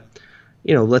need to,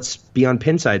 let's be on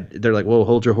Pinside. They're like, whoa,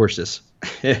 hold your horses.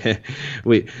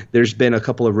 There's been a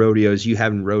couple of rodeos you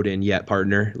haven't rode in yet,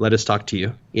 partner. Let us talk to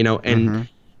you, and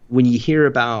when you hear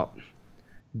about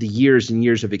the years and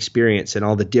years of experience and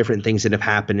all the different things that have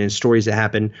happened and stories that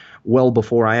happened well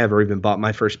before I ever even bought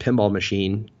my first pinball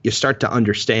machine, you start to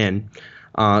understand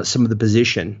some of the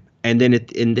position. And then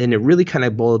it really kind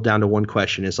of boiled down to one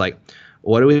question. It's like,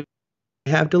 what do we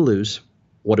have to lose?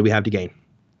 What do we have to gain?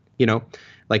 Does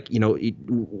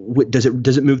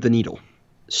it move the needle?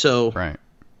 So, right.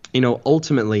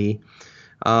 Ultimately,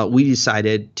 we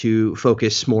decided to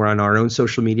focus more on our own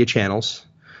social media channels,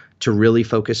 to really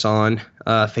focus on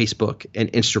Facebook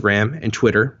and Instagram and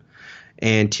Twitter,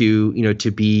 and to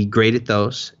to be great at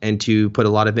those, and to put a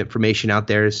lot of information out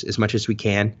there as much as we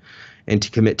can, and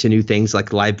to commit to new things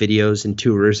like live videos and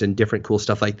tours and different cool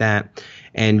stuff like that,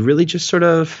 and really just sort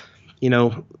of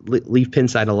leave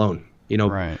Pinside alone.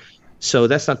 Right. So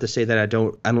that's not to say that I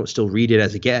don't still read it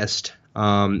as a guest.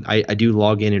 I do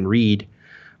log in and read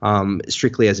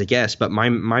strictly as a guest, but my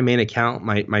main account,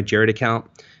 my Jared account,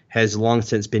 has long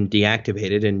since been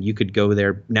deactivated, and you could go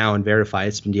there now and verify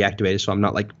it's been deactivated. So I'm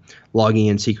not like logging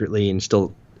in secretly and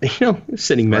still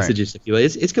sending messages to people.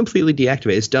 It's completely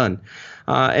deactivated. It's done.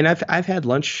 And I've had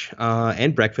lunch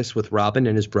and breakfast with Robin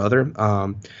and his brother.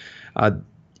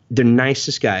 They're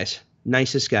nicest guys.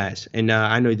 And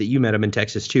I know that you met them in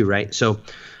Texas too, right? So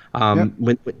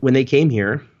when they came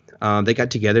here, they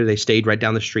got together. They stayed right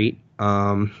down the street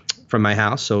from my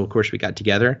house. So of course we got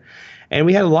together, and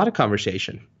we had a lot of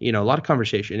conversation.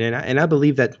 And I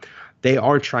believe that they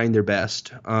are trying their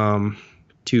best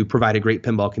to provide a great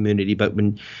pinball community. But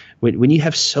when you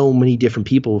have so many different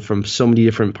people from so many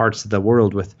different parts of the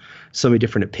world with so many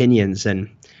different opinions, and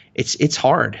it's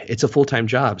hard. It's a full-time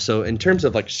job. So in terms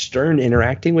of like Stern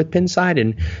interacting with Pinside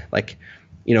and like,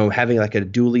 having like a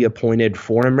duly appointed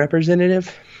forum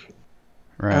representative,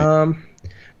 right.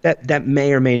 That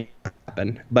may or may not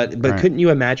happen. But Right. couldn't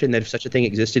you imagine that if such a thing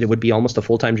existed, it would be almost a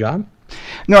full-time job?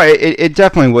 No, it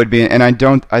definitely would be, and I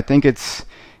think it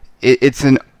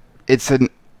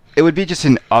would be just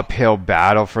an uphill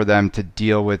battle for them to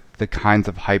deal with the kinds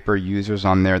of hyper users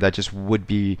on there that just would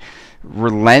be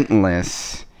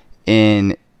relentless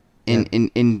in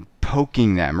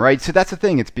poking them, right? So that's the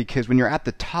thing. It's because when you're at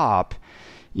the top,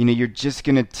 you're just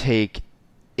gonna take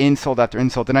insult after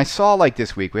insult. And I saw like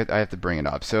this week, I have to bring it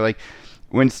up. So like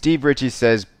when Steve Ritchie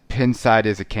says Pinside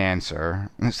is a cancer,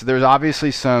 so there's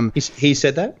obviously some. He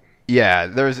said that? Yeah,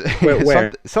 there's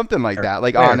Where? something like that.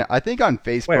 Like Where? I think on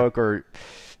Facebook or.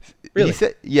 Really? He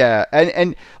said, yeah,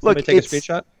 and look, Somebody take a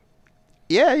screenshot?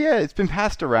 Yeah, it's been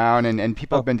passed around, and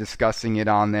people have been discussing it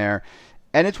on there,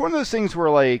 and it's one of those things where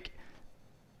like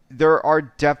there are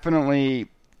definitely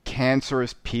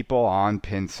cancerous people on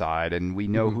Pinside, and we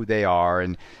know who they are,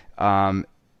 and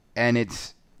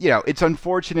it's it's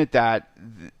unfortunate that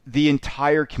the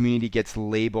entire community gets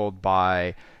labeled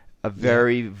by a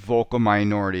very vocal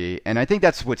minority, and I think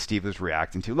that's what Steve was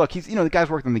reacting to. Look, he's the guy's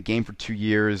worked on the game for 2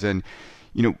 years, and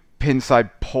Pinside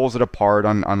pulls it apart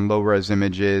on low res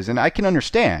images, and I can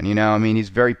understand. I mean, he's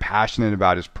very passionate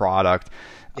about his product,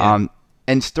 and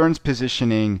Stern's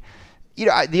positioning.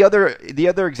 The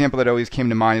other example that always came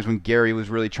to mind is when Gary was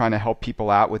really trying to help people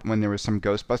out when there was some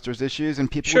Ghostbusters issues, and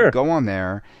people would go on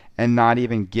there and not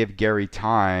even give Gary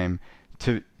time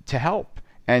to help,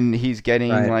 and he's getting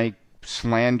like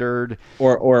slandered,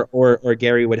 or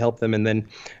Gary would help them, and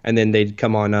then they'd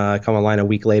come online a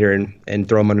week later and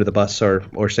throw him under the bus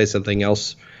or say something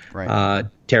else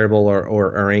terrible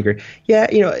or angry.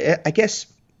 I guess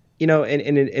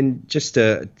and just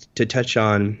to touch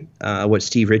on what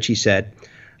Steve Ritchie said,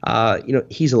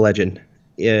 he's a legend.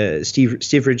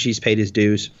 Steve Ritchie's paid his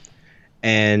dues,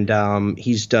 and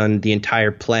he's done the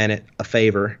entire planet a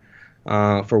favor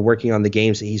for working on the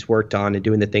games that he's worked on and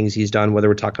doing the things he's done, whether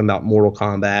we're talking about Mortal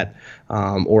Kombat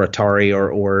or Atari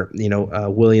or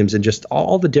Williams, and just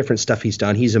all the different stuff he's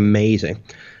done. He's amazing.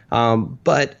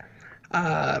 But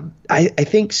I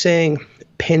think saying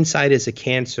Pinside is a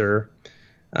cancer,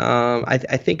 I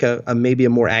think maybe a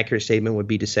more accurate statement would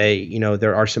be to say,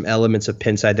 there are some elements of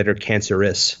Pinside that are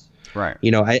cancerous. right?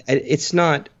 It's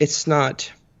not.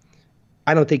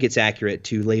 I don't think it's accurate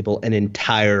to label an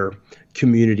entire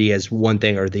community as one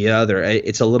thing or the other.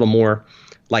 It's a little more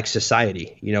like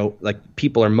society, like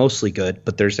people are mostly good,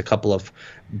 but there's a couple of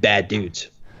bad dudes,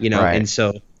 Right. and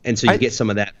so you get some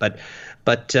of that. But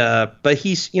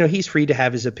he's free to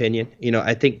have his opinion.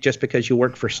 I think just because you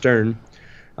work for Stern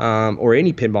or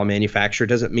any pinball manufacturer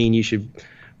doesn't mean you should,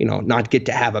 not get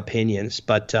to have opinions.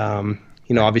 But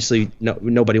obviously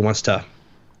nobody wants to,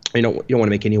 you don't want to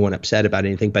make anyone upset about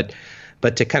anything, but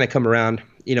to kind of come around,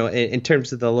 in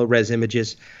terms of the low res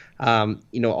images,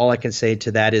 all I can say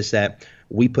to that is that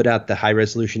we put out the high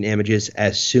resolution images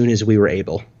as soon as we were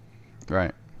able.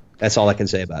 Right. That's all I can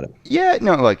say about it. Yeah,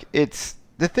 no, look, it's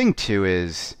the thing too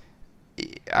is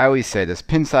I always say this,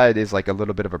 Pinside is like a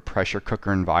little bit of a pressure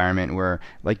cooker environment where,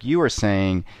 like you were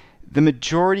saying, the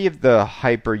majority of the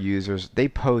hyper users, they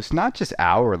post not just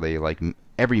hourly, like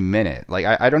every minute. Like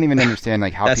I don't even understand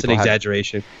like how That's people an have,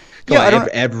 exaggeration. Yeah, I don't-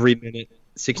 Every minute.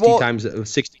 60 Well, times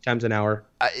 60 times an hour.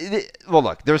 well,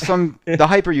 look, there's the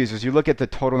hyper users. You look at the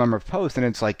total number of posts, and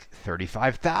it's like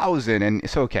 35,000, and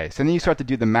it's okay. So then you start to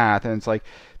do the math, and it's like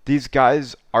these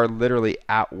guys are literally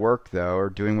at work though, or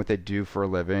doing what they do for a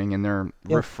living, and they're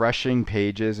Yeah. refreshing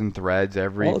pages and threads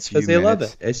every Well, it's few because they love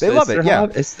minutes. it. It's, They it's love their it, yeah.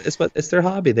 hobby. It's their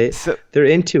hobby. So, They're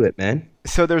into it, man.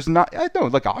 so there's not. I know,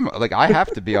 like I'm like I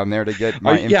have to be on there to get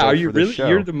my info Are you for the really?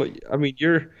 show. I mean,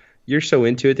 you're so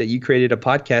into it that you created a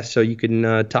podcast so you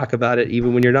can talk about it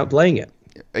even when you're not playing it.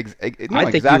 No, I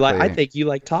think exactly. I think you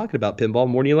like talking about pinball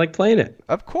more than you like playing it.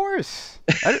 Of course.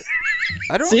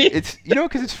 I don't. See? It's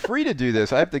because it's free to do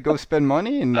this. I have to go spend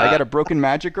money, and I got a broken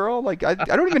Magic Girl. Like I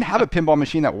don't even have a pinball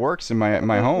machine that works in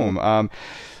my home.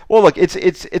 Well, look, it's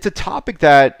a topic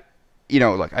that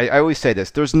look. I always say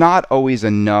this. There's not always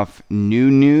enough new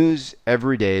news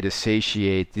every day to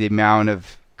satiate the amount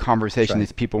of conversation Right.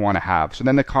 these people want to have. So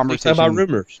then the Let's talk conversation,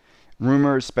 about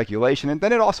rumors. speculation, and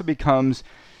then it also becomes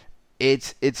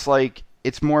it's like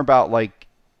it's more about like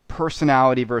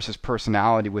personality versus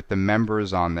personality with the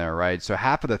members on there, right? So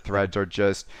half of the threads are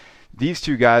just these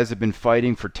two guys have been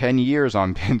fighting for 10 years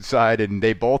on Pinside, and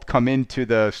they both come into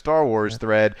the Star Wars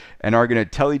thread and are going to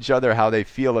tell each other how they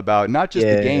feel about not just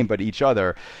the Yeah. game but each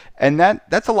other. And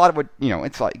that's a lot of what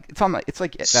it's like. It's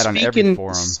like that on every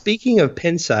forum. Speaking of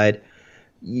Pinside,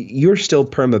 you're still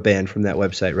permabanned from that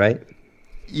website, right?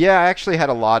 Yeah, I actually had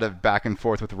a lot of back and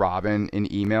forth with Robin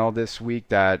in email this week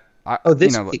that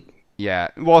This week. yeah.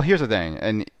 Well, here's the thing,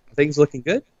 and Things looking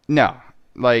good? no,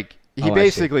 like he Oh, I see.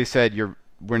 basically said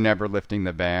we're never lifting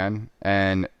the ban,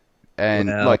 and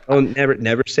Well, like,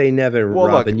 never say never, Well,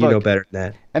 look, Robin. You know look. better than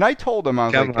that. and I told him I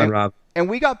was Come like, on, Rob. and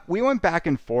we went back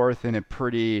and forth in it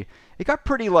got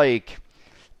pretty like.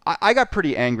 I got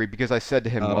pretty angry because I said to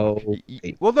him, Oh, look,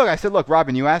 well, look, I said, look,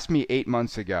 Robin, you asked me 8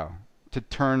 months ago to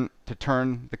turn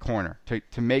the corner,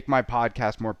 to make my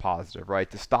podcast more positive, right?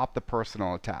 To stop the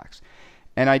personal attacks.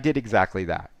 And I did exactly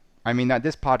that. I mean,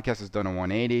 this podcast has done a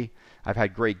 180. I've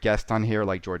had great guests on here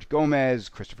like George Gomez,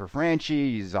 Christopher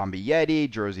Franchi, Zombie Yeti,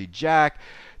 Jersey Jack.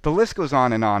 The list goes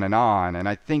on and on and on. And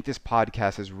I think this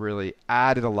podcast has really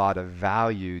added a lot of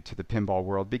value to the pinball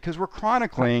world because we're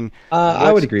chronicling.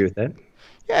 I would agree with that.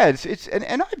 Yeah,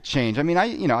 and I've changed. I mean,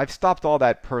 I've stopped all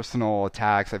that personal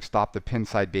attacks. I've stopped the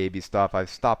Pinside baby stuff. I've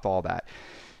stopped all that.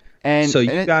 And So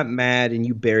you and got mad and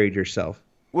you buried yourself.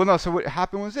 well, no. So what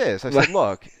happened was this. I said,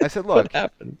 look. What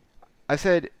happened? I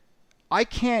said, I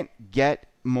can't get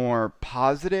more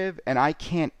positive, and I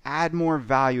can't add more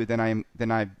value than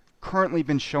I've currently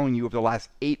been showing you over the last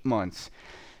 8 months.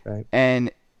 Right.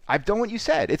 And I've done what you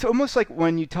said. It's almost like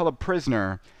when you tell a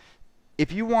prisoner,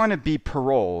 if you want to be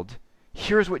paroled,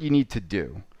 here's what you need to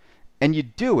do. And you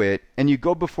do it, and you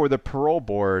go before the parole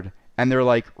board, and they're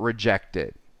like, reject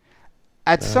it.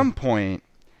 At some point,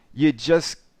 you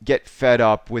just get fed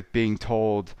up with being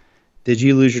told, Did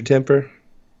you lose your temper?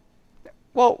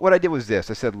 well, what I did was this.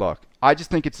 I said, look, I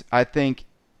think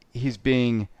he's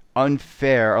being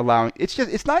unfair allowing,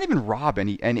 it's not even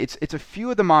Robin, and it's a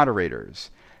few of the moderators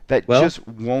that Well- just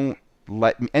won't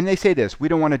let me, and they say this, we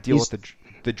don't want to deal with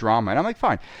the drama. And I'm like,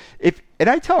 fine. And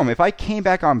I tell them, if I came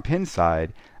back on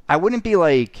Pinside, I wouldn't be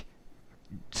like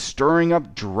stirring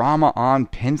up drama on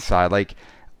Pinside. Like,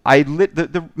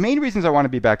 the main reasons I want to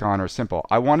be back on are simple.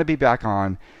 I want to be back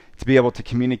on to be able to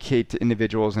communicate to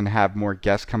individuals and have more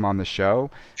guests come on the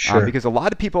show. Sure. Because a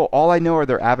lot of people, all I know are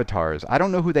their avatars. I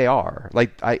don't know who they are.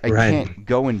 Like, I Right. can't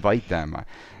go invite them.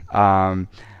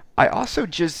 I also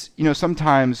just,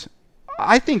 sometimes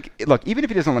I think, look, even if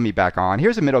he doesn't let me back on,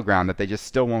 here's a middle ground that they just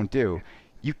still won't do.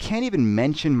 You can't even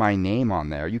mention my name on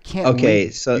there. You can't. Okay,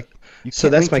 link- so you so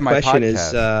can't that's my link to question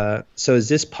podcast. so is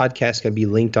this podcast going to be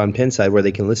linked on Pinside where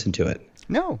they can listen to it?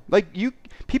 No, like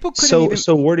people couldn't even.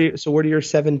 So where do your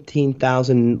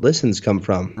 17,000 listens come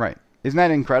from? Right. Isn't that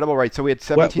incredible? Right. So we had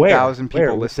Where? 17,000 people Where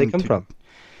do they listening. come from?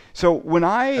 So when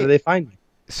How do they find you?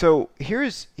 So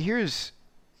here's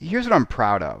what I'm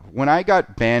proud of. When I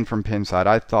got banned from Pinside,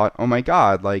 I thought, oh my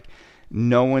God, like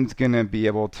no one's gonna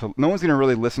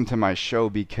really listen to my show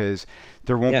because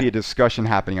there won't be a discussion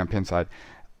happening on Pinside.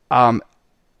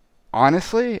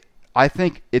 Honestly, I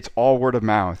think it's all word of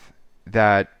mouth.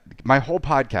 That my whole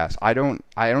podcast, I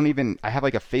have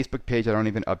like a Facebook page I don't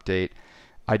even update.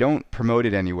 I don't promote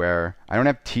it anywhere. I don't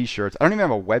have T-shirts. I don't even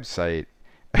have a website.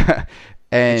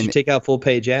 And You take out full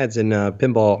page ads in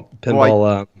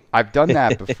pinball. I've done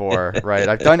that before, right?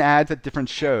 I've done ads at different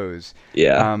shows.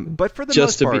 Yeah. But for the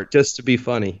just most part, just to be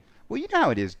funny. well, you know how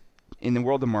it is in the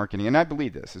world of marketing, and I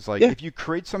believe this. It's like if you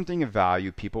create something of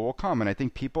value, people will come, and I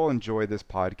think people enjoy this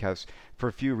podcast for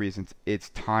a few reasons. It's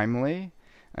timely.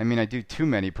 I mean, I do too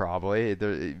many probably.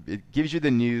 It gives you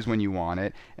the news when you want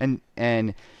it, and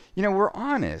we're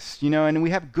honest, and we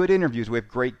have good interviews. We have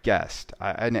great guests,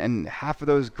 and half of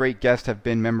those great guests have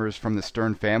been members from the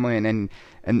Stern family,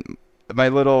 and my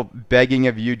little begging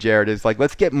of you, Jared, is like,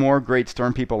 let's get more great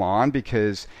Stern people on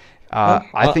because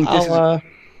I think this is.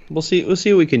 We'll see. We'll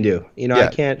see what we can do. Yeah. I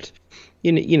can't.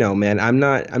 Man. I'm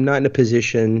not in a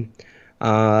position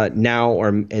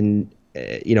now,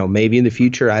 maybe in the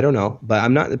future. I don't know, but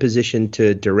I'm not in a position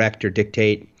to direct or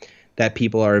dictate that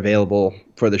people are available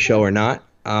for the show or not.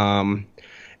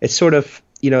 It's sort of,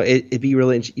 it'd be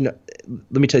really,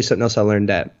 let me tell you something else I learned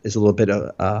that is a little bit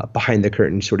of behind the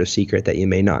curtain sort of secret that you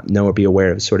may not know or be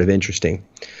aware of. It's sort of interesting.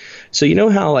 So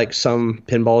how like some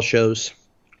pinball shows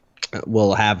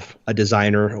will have a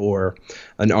designer or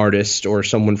an artist or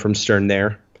someone from Stern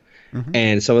there. Mm-hmm.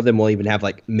 And some of them will even have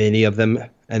like many of them.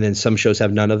 And then some shows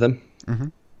have none of them. Mm-hmm.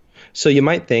 So you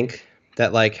might think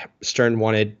that like Stern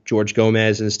wanted George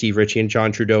Gomez and Steve Ritchie and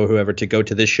John Trudeau or whoever to go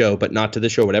to this show, but not to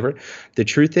this show, whatever. The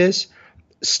truth is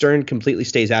Stern completely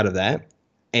stays out of that.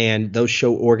 And those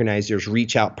show organizers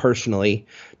reach out personally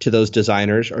to those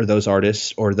designers or those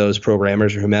artists or those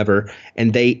programmers or whomever,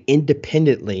 and they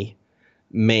independently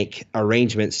make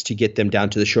arrangements to get them down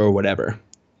to the show or whatever.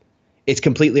 It's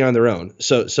completely on their own.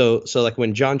 So like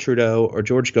when John Trudeau or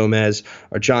George Gomez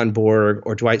or John Borg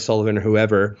or Dwight Sullivan or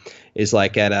whoever is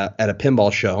like at a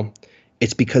pinball show,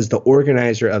 it's because the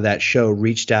organizer of that show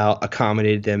reached out,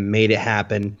 accommodated them, made it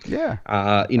happen. Yeah.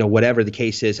 Whatever the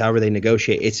case is, however they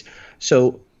negotiate. It's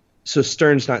so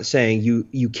Stern's not saying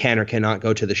you can or cannot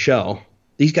go to the show.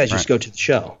 These guys just go to the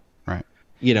show. Right.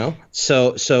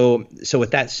 So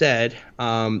with that said,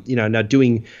 now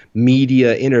doing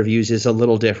media interviews is a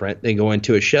little different than going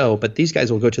to a show, but these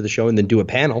guys will go to the show and then do a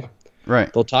panel.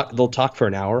 Right. They'll talk for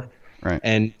an hour. Right.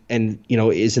 And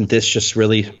isn't this just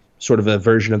really sort of a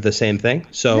version of the same thing?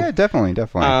 So yeah, definitely.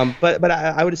 But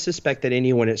I would suspect that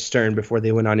anyone at Stern before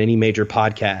they went on any major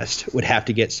podcast would have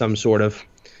to get some sort of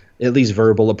at least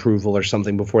verbal approval or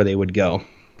something before they would go.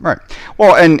 Right.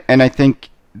 Well, and I think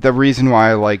the reason why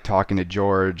I like talking to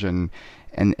George and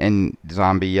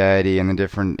Zombie Yeti and the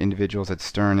different individuals at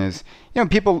Stern is,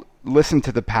 people listen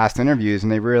to the past interviews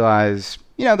and they realize,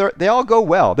 they all go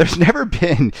well. There's never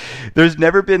been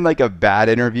like a bad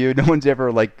interview. No one's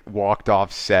ever like walked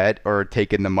off set or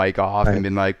taken the mic off and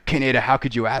been like, Kaneda, how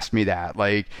could you ask me that?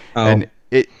 Like, and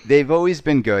they've always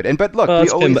been good. But look,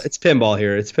 it's pinball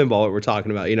here. It's pinball what we're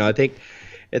talking about.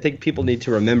 I think people need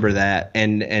to remember that,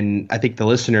 and I think the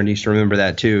listener needs to remember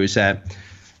that too. Is that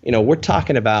we're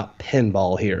talking about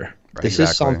pinball here. Right, this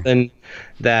is something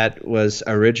that was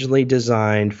originally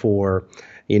designed for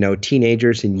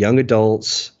teenagers and young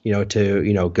adults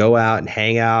to go out and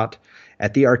hang out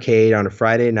at the arcade on a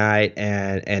Friday night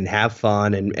and have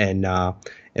fun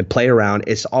and play around.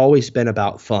 It's always been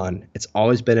about fun. It's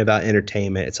always been about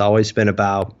entertainment. It's always been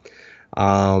about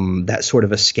that sort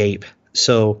of escape.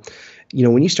 So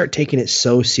when you start taking it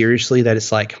so seriously that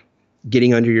it's like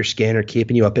getting under your skin or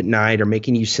keeping you up at night or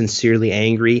making you sincerely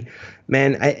angry,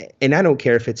 man, I don't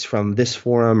care if it's from this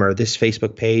forum or this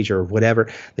Facebook page or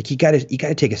whatever, like you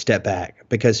gotta take a step back,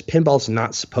 because pinball's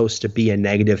not supposed to be a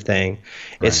negative thing.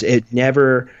 Right. It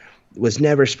was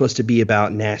never supposed to be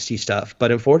about nasty stuff.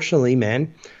 But unfortunately,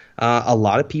 man, a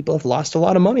lot of people have lost a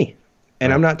lot of money.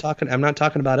 And I'm not talking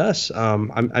about us.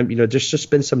 There's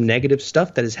just been some negative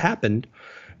stuff that has happened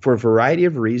for a variety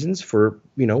of reasons, for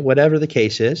whatever the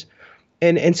case is,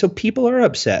 and so people are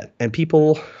upset and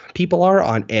people are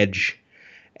on edge,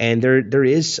 and there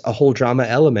is a whole drama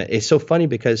element. It's so funny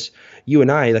because you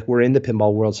and I, like, we're in the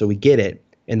pinball world, so we get it,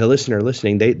 and the listener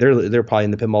listening, they're probably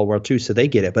in the pinball world too, so they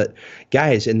get it. But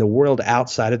guys, in the world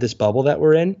outside of this bubble that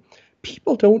we're in,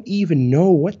 people don't even know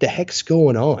what the heck's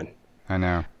going on. I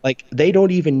know. Like, they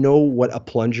don't even know what a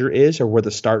plunger is or where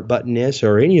the start button is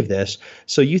or any of this.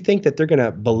 So you think that they're going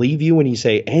to believe you when you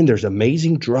say, and there's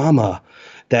amazing drama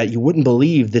that you wouldn't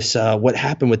believe this, what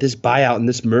happened with this buyout and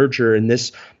this merger and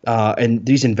this, and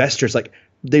these investors, like,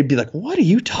 they'd be like, what are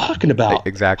you talking about?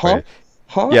 Exactly.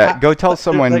 Huh? Yeah, go tell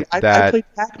someone like, that. I played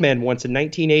Pac-Man once in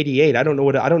 1988. I don't know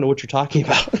what you're talking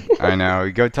about. I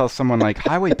know. Go tell someone like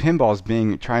Highway Pinball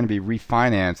is trying to be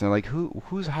refinanced, and they're like,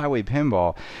 who's Highway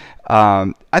Pinball?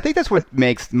 I think that's what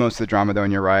makes most of the drama, though,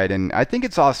 and you're right. And I think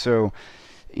it's also,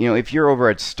 if you're over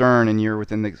at Stern and you're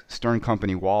within the Stern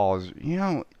company walls,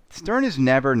 Stern has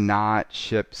never not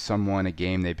shipped someone a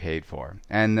game they paid for.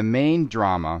 And the main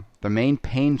drama, the main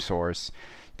pain source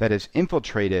that has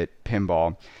infiltrated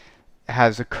pinball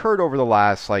has occurred over the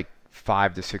last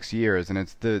 5 to 6 years, and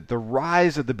it's the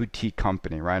rise of the boutique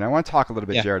company, right? And I want to talk a little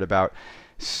bit, Jared, about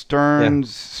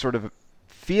Stern's sort of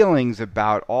feelings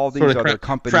about all these other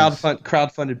companies.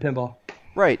 Crowdfunded pinball.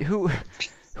 Right, who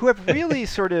have really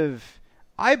sort of,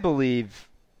 I believe,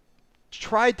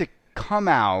 tried to come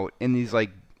out in these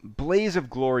like blaze of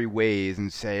glory ways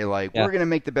and say like, we're going to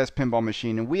make the best pinball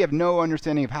machine, and we have no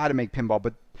understanding of how to make pinball,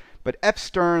 but F.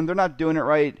 Stern, they're not doing it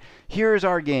right. Here's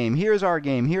our game, here's our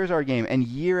game, here's our game. And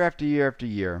year after year after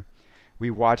year, we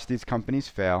watch these companies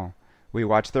fail. We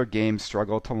watch their games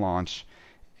struggle to launch.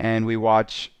 And we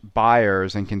watch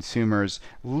buyers and consumers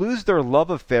lose their love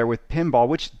affair with pinball,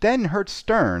 which then hurts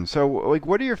Stern. So, like,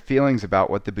 what are your feelings about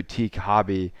what the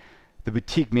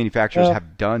boutique manufacturers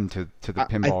have done to the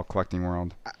pinball collecting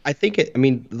world? I think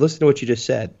listen to what you just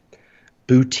said.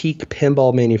 Boutique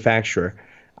pinball manufacturer.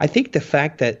 I think the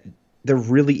fact that there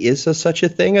really is such a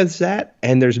thing as that,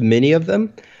 and there's many of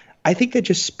them, I think that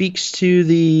just speaks to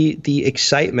the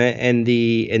excitement and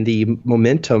the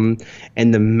momentum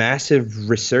and the massive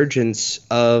resurgence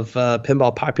of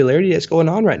pinball popularity that's going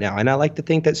on right now. And I like to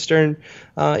think that Stern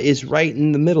is right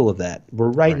in the middle of that.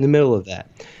 We're right in the middle of that.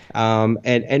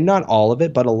 And not all of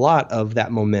it, but a lot of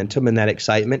that momentum and that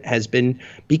excitement has been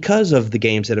because of the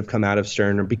games that have come out of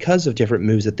Stern, or because of different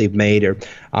moves that they've made, or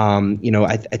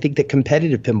I think that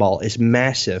competitive pinball is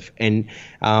massive. And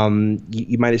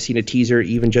you might have seen a teaser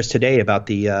even just today about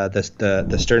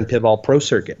the Stern Pinball Pro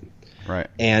Circuit. Right.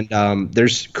 And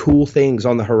there's cool things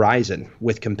on the horizon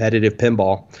with competitive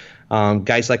pinball.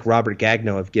 Guys like Robert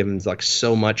Gagno have given like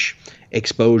so much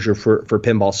exposure for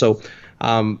pinball. So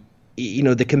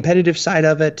the competitive side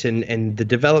of it and the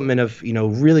development of,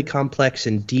 really complex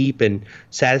and deep and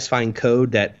satisfying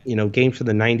code that, games from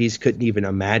the 90s couldn't even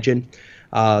imagine.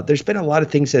 There's been a lot of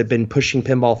things that have been pushing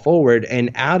pinball forward,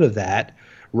 and out of that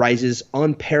rises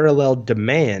unparalleled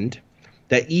demand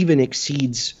that even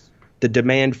exceeds the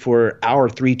demand for our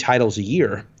 3 titles a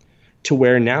year, to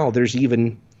where now there's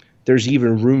even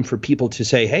room for people to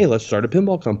say, hey, let's start a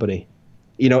pinball company.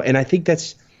 And I think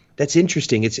that's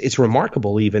interesting. It's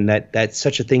remarkable even that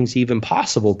such a thing's even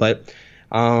possible. But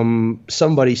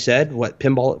somebody said, "What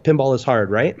pinball is hard,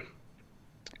 right?"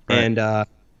 And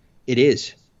it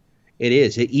is.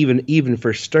 Even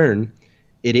for Stern,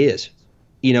 it is.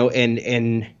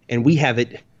 And we have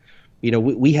it.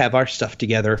 We have our stuff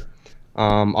together.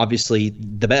 Obviously,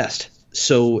 the best.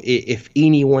 So if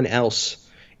anyone else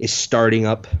is starting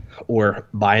up or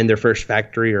buying their first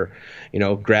factory, or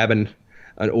grabbing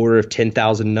an order of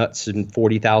 10,000 nuts and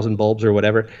 40,000 bulbs or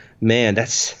whatever, man,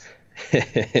 that's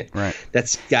right.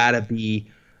 That's gotta be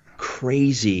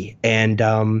crazy. And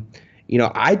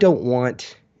I don't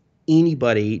want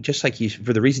anybody, just like you,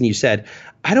 for the reason you said,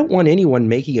 I don't want anyone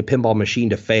making a pinball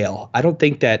machine to fail. I don't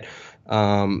think that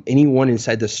anyone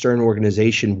inside the Stern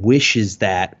organization wishes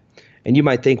that. And you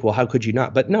might think, well, how could you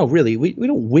not? But no, really, we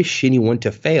don't wish anyone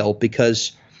to fail,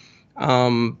 because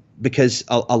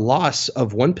a loss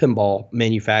of one pinball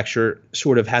manufacturer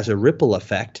sort of has a ripple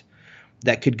effect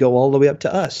that could go all the way up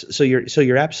to us. So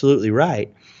you're absolutely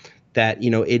right that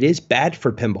it is bad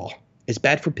for pinball. It's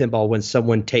bad for pinball when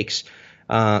someone takes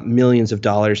millions of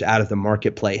dollars out of the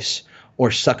marketplace,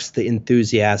 or sucks the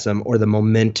enthusiasm or the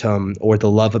momentum or the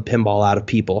love of pinball out of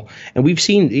people. And we've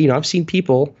seen, I've seen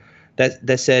people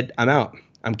that said, I'm out,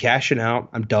 I'm cashing out,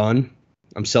 I'm done,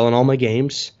 I'm selling all my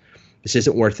games, this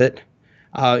isn't worth it.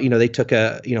 They took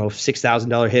a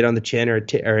 $6,000 hit on the chin, or an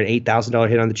 $8,000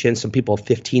 hit on the chin. Some people a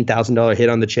 $15,000 hit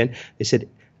on the chin. They said,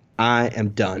 "I am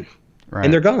done," right.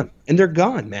 And they're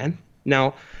gone, man.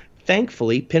 Now,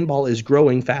 thankfully, pinball is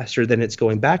growing faster than it's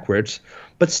going backwards.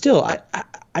 But still,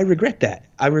 I regret that.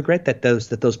 I regret that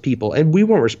those people, and we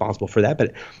weren't responsible for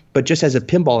that. But just as a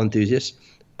pinball enthusiast,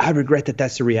 I regret that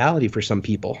that's the reality for some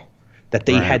people, that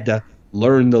they had to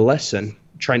learn the lesson,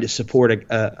 trying to support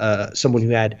someone who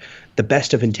had the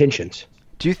best of intentions.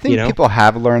 Do you think people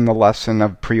have learned the lesson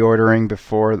of pre-ordering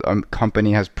before a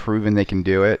company has proven they can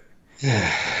do it?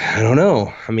 I don't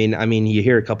know. I mean, you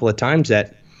hear a couple of times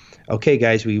that, okay,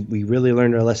 guys, we really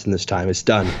learned our lesson this time. It's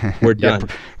done. We're done.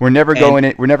 We're never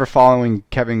We're never following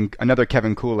another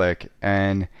Kevin Kulik.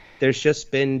 And there's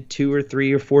just been 2 or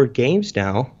 3 or 4 games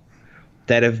now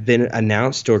that have been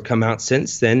announced or come out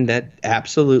since then that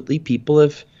absolutely people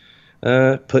have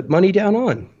put money down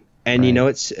on. And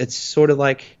it's sort of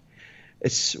like,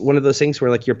 it's one of those things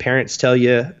where like your parents tell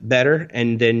you better,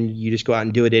 and then you just go out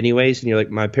and do it anyways, and you're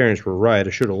like, my parents were right,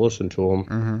 I should have listened to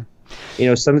them.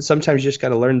 Mm-hmm. Sometimes you just got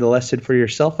to learn the lesson for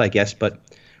yourself, I guess. But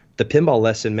the pinball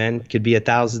lesson, man, could be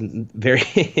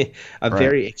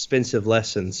very expensive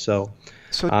lesson. So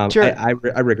Jared, I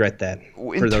regret that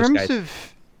for those guys.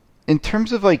 In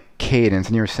terms of like cadence,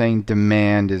 and you were saying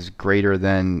demand is greater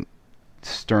than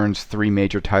Stern's 3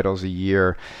 major titles a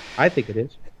year. I think it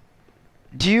is.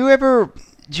 Do you ever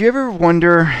Do you ever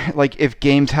wonder, like, if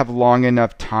games have long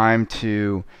enough time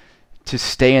to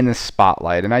stay in the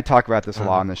spotlight? And I talk about this a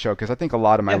lot on the show because I think a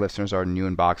lot of my listeners are new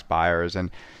in-box buyers, and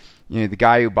the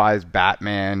guy who buys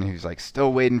Batman, who's like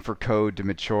still waiting for code to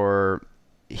mature.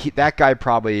 That guy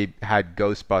probably had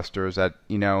Ghostbusters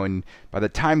and by the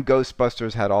time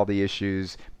Ghostbusters had all the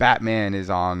issues, Batman is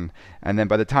on, and then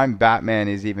by the time Batman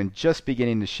is even just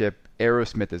beginning to ship,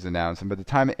 Aerosmith is announced, and by the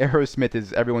time Aerosmith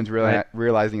is, everyone's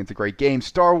realizing it's a great game.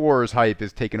 Star Wars hype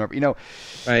is taking over.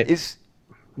 Right.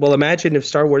 Well, imagine if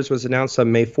Star Wars was announced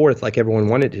on May 4th, like everyone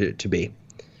wanted it to be.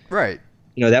 Right.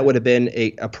 That would have been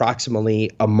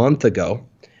approximately a month ago,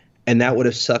 and that would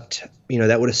have sucked.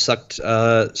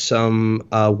 Some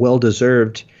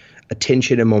well-deserved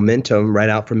attention and momentum right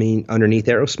out from me underneath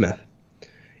Aerosmith.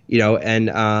 And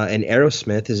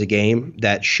Aerosmith is a game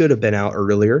that should have been out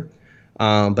earlier,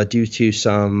 but due to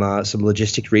some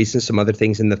logistic reasons, some other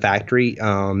things in the factory,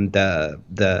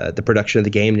 the production of the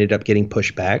game ended up getting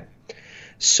pushed back.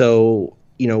 So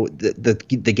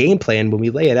the game plan, when we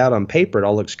lay it out on paper, it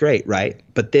all looks great, right?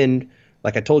 But then,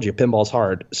 like I told you, pinball's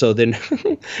hard. So then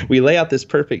we lay out this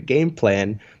perfect game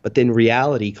plan, but then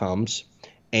reality comes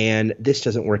and this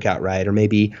doesn't work out right, or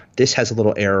maybe this has a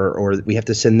little error, or we have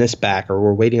to send this back, or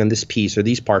we're waiting on this piece or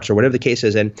these parts, or whatever the case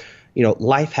is. And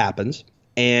life happens,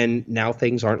 and now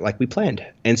things aren't like we planned,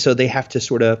 and so they have to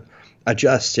sort of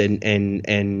adjust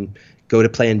and go to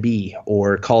plan B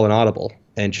or call an audible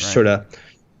and just sort of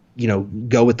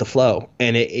go with the flow.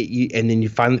 And and then you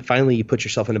finally you put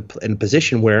yourself in a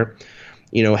position where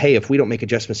hey, if we don't make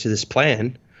adjustments to this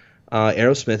plan,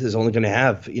 Aerosmith is only going to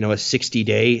have a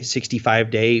 60-day,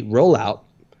 65-day rollout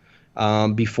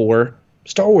before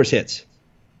Star Wars hits.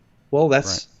 Well,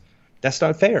 that's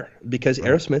not fair, because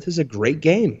Aerosmith is a great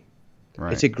game.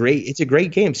 Right. It's a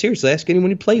great game. Seriously, ask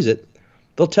anyone who plays it;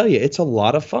 they'll tell you it's a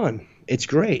lot of fun. It's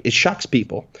great. It shocks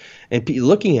people, and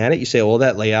looking at it, you say, "Well,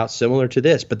 that layout's similar to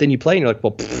this," but then you play and you're like,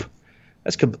 "Well,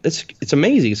 it's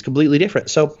amazing. It's completely different."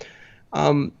 So.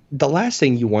 The last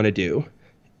thing you want to do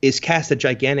is cast a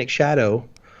gigantic shadow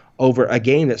over a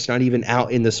game that's not even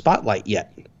out in the spotlight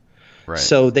yet. Right.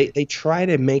 So they try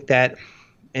to make that,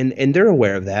 and they're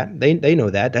aware of that. They know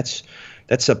that.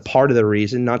 That's a part of the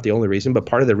reason, not the only reason, but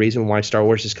part of the reason why Star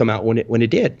Wars has come out when it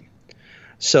did.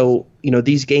 So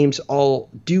these games all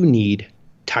do need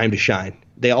time to shine.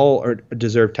 They all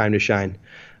deserve time to shine,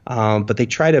 but they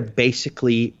try to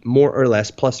basically more or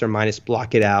less, plus or minus,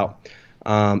 block it out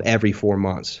every 4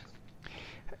 months.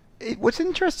 What's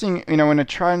interesting, when I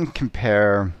try and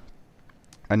compare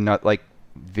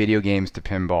video games to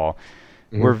pinball,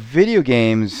 where video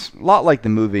games, a lot like the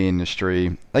movie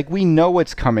industry, like we know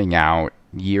what's coming out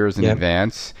years in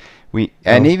advance.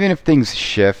 And even if things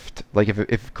shift, like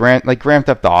if Grand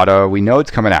Theft Auto, we know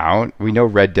it's coming out. We know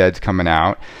Red Dead's coming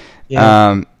out.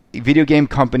 Yeah. Video game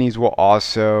companies will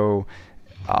also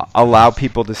allow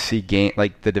people to see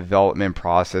the development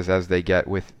process as they get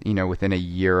within a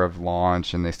year of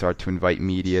launch, and they start to invite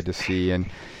media to see. And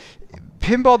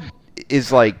pinball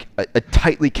is like a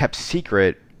tightly kept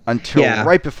secret until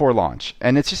right before launch,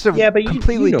 and it's just a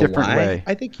completely different way.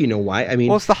 I think you know why. I mean,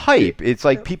 well, it's the hype. It's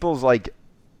like people's like.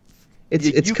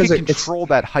 You can control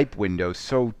that hype window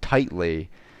so tightly.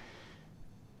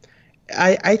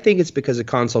 I think it's because a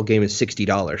console game is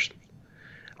 $60.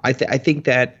 I think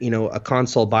that a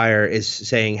console buyer is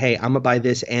saying, hey, I'm gonna buy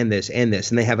this and this and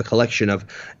this, and they have a collection of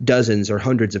dozens or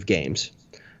hundreds of games.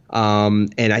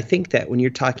 And I think that when you're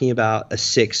talking about a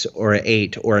 $6,000 or an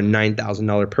 $8,000 or a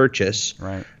 $9,000 purchase,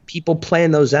 people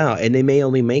plan those out, and they may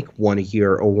only make one a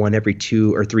year or one every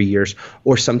 2 or 3 years,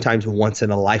 or sometimes once in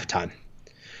a lifetime.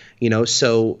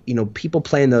 So people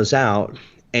plan those out,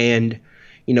 and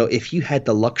if you had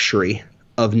the luxury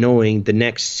of knowing the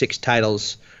next 6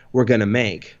 titles we're going to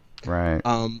make,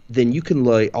 then you can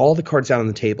lay all the cards out on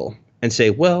the table and say,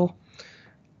 well,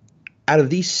 out of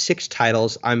these 6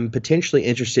 titles, I'm potentially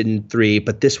interested in 3,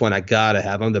 but this one I gotta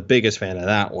have. I'm the biggest fan of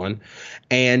that one.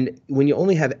 And when you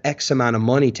only have X amount of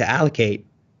money to allocate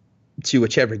to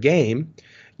whichever game,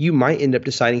 you might end up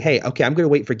deciding, hey, okay, I'm going to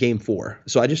wait for game 4.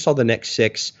 So I just saw the next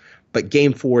 6, but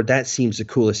game 4, that seems the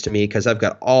coolest to me because I've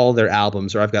got all their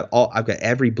albums, or I've got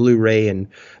every Blu-ray and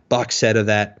box set of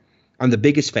that. I'm the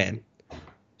biggest fan.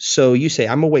 So you say,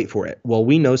 I'm going to wait for it. Well,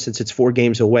 we know since it's 4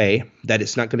 games away that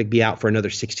it's not going to be out for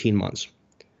another 16 months.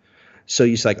 So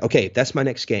you're like, okay, that's my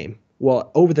next game.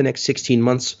 Well, over the next 16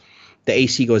 months, the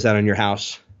AC goes out on your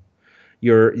house.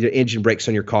 Your engine breaks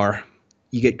on your car.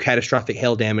 You get catastrophic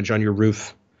hail damage on your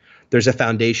roof. There's a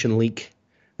foundation leak.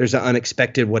 There's an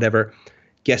unexpected whatever.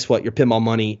 Guess what? Your pinball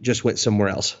money just went somewhere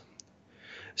else.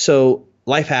 So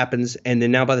life happens, and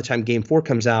then now by the time Game 4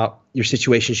 comes out, your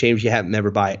situation changes. You haven't never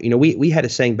buy it. We had a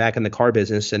saying back in the car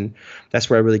business, and that's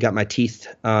where I really got my teeth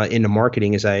into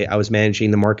marketing. As I was managing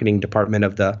the marketing department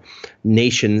of the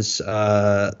nation's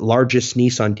largest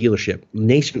Nissan dealership,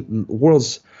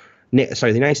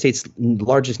 the United States'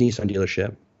 largest Nissan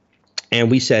dealership, and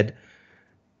we said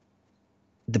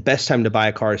the best time to buy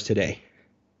a car is today,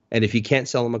 and if you can't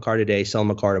sell them a car today, sell them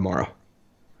a car tomorrow.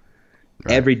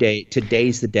 Right. Every day,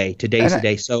 today's the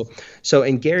day. So,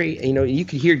 and Gary, you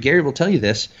can hear Gary will tell you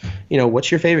this. What's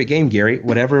your favorite game, Gary?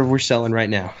 Whatever we're selling right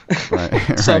now.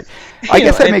 Right. So, right. I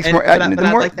guess that makes more. I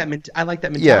like that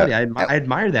mentality. Yeah. I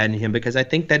admire that in him because I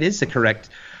think that is the correct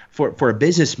for a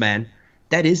businessman.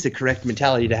 That is the correct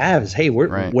mentality to have. Is hey,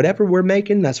 whatever we're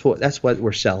making, that's what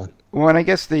we're selling. Well, and I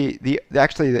guess the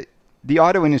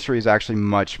auto industry is actually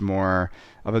much more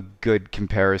of a good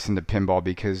comparison to pinball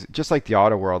because just like the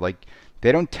auto world, like.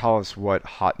 They don't tell us what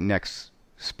hot next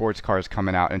sports car is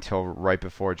coming out until right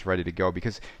before it's ready to go.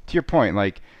 Because to your point,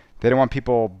 like they don't want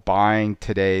people buying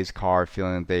today's car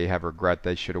feeling that they have regret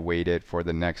they should have waited for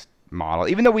the next model.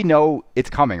 Even though we know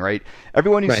it's coming, right?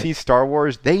 Everyone who sees Star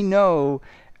Wars, they know,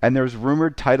 and there's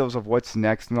rumored titles of what's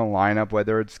next in the lineup,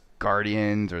 whether it's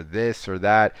Guardians or this or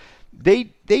that. They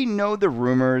know the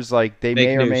rumors, like they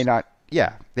may or may not.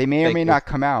 Yeah, they may or may not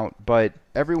come out, but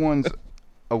everyone's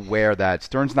aware that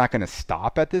Stern's not going to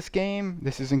stop at this game.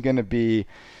 This isn't going to be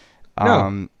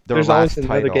there's always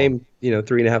another game,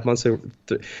 3.5 months.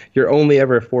 You're only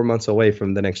ever 4 months away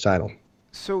from the next title.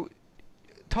 So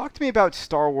talk to me about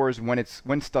Star Wars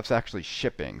when stuff's actually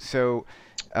shipping. So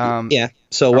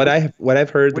So what I've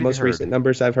heard, the most recent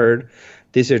numbers I've heard,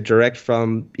 these are direct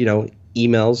from,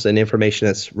 emails and information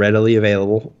that's readily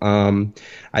available.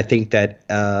 I think that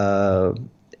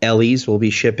LEs will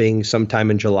be shipping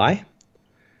sometime in July.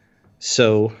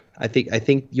 So I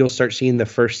think you'll start seeing the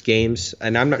first games,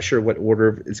 and I'm not sure what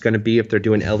order it's going to be, if they're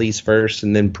doing LEs first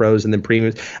and then pros and then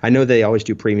premiums. I know they always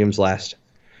do premiums last.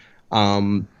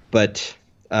 But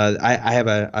I have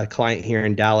a client here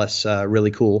in Dallas,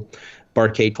 really cool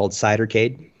barcade called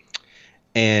Cidercade.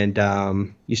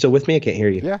 And you still with me? I can't hear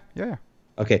you. Yeah.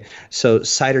 Okay, so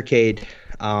Cidercade,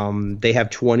 they have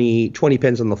 20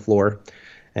 pins on the floor,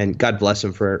 and God bless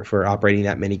them for operating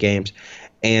that many games.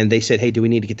 And they said, hey, do we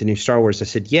need to get the new Star Wars? I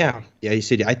said, yeah. He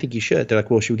said, I think you should. They're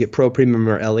like, well, should we get Pro, Premium,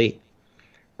 or LE?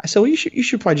 I said, well, you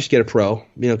should probably just get a Pro,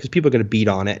 because people are going to beat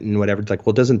on it and whatever. It's like,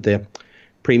 well, doesn't the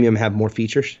Premium have more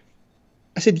features?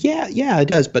 I said, yeah, it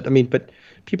does. But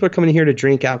people are coming here to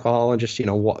drink alcohol and just,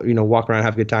 walk around,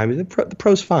 have a good time. The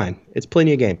Pro's fine. It's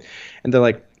plenty of game. And they're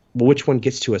like, well, which one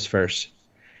gets to us first?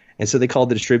 And so they called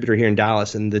the distributor here in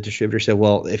Dallas, and the distributor said,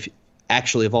 well,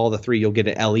 Actually, of all the three, you'll get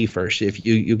an LE first. If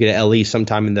you get an LE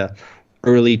sometime in the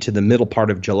early to the middle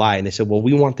part of July. And they said, well,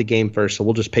 we want the game first, so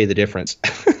we'll just pay the difference.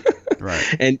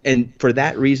 Right. And for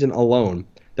that reason alone,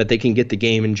 that they can get the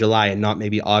game in July and not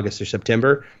maybe August or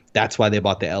September, that's why they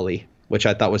bought the LE, which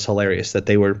I thought was hilarious. That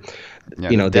they were,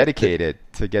 dedicated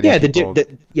to getting people.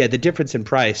 The difference in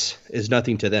price is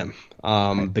nothing to them,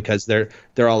 because they're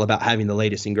all about having the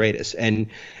latest and greatest. And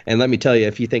let me tell you,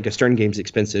 if you think a Stern game's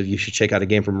expensive, you should check out a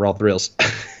game from Raw Thrills.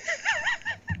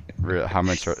 How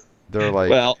much are they're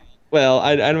like? Well,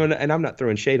 I don't, and I'm not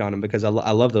throwing shade on them because I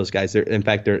love those guys. They're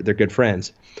good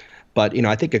friends. But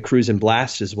I think a Cruise and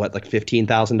Blast is what, like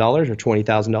 $15,000 or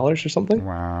 $20,000 or something.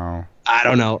 Wow. I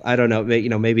don't know.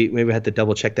 Maybe I had to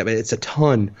double check that. But it's a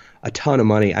ton of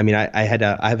money. I mean, I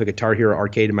have a Guitar Hero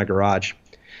arcade in my garage,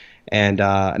 and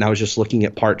I was just looking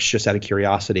at parts just out of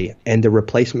curiosity. And the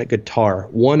replacement guitar,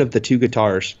 one of the two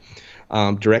guitars,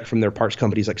 direct from their parts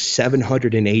company, is like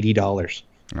 $780.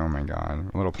 Oh my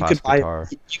God! A little plastic guitar.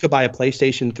 You could buy a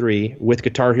PlayStation 3 with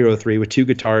Guitar Hero 3 with two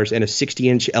guitars and a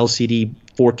 60-inch LCD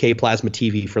 4K plasma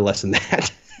TV for less than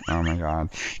that. Oh my God!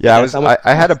 Yeah,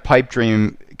 I had a pipe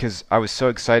dream because I was so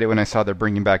excited when I saw they're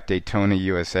bringing back Daytona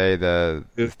USA, the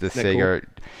Sega. Cool?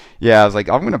 Yeah, I was like,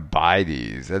 I'm gonna buy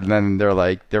these, and then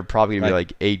they're probably gonna be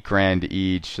like $8,000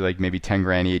 each, like maybe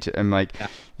 $10,000 each. And like,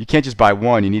 you can't just buy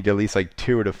one; you need at least like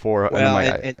 2 to 4.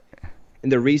 Well,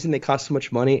 and the reason they cost so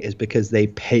much money is because they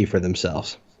pay for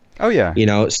themselves. Oh yeah.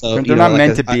 So they're not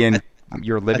meant to be in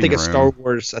your living room.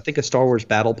 I think a Star Wars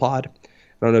Battle Pod.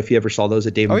 I don't know if you ever saw those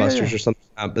at Dave & Buster's or something,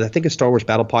 but I think a Star Wars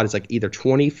Battle Pod is like either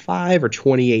 25 or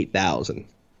 28,000.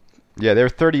 Yeah, they're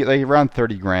around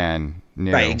 $30,000.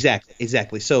 New. Right,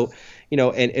 exactly. So,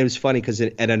 and it was funny because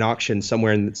at an auction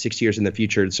somewhere in 6 years in the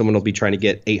future, someone will be trying to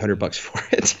get $800 for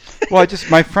it. Well,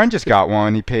 my friend just got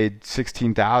one. He paid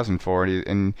 $16,000 for it,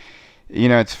 and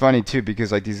it's funny too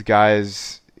because like these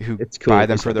guys, who It's cool. buy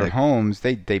them It's for their like- homes,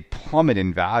 they plummet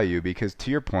in value because,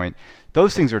 to your point,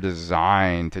 those things are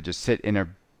designed to just sit in a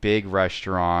big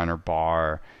restaurant or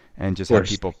bar and just Of have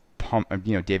course. people pump.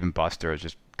 Dave and Buster's,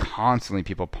 just constantly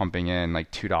people pumping in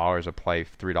like $2 a play,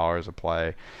 $3 a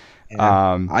play.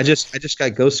 Yeah. I just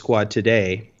got Ghost Squad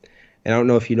today, and I don't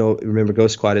know if remember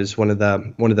Ghost Squad is one of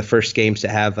the first games to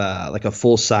have like a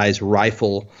full size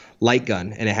rifle light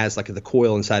gun, and it has like the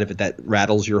coil inside of it that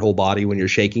rattles your whole body when you're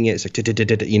shaking it. It's like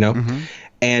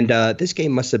And this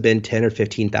game must have been $10,000 or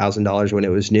 $15,000 when it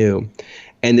was new.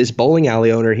 And this bowling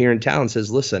alley owner here in town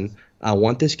says, "Listen, I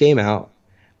want this game out,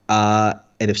 and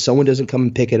if someone doesn't come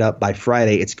and pick it up by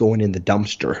Friday, it's going in the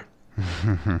dumpster."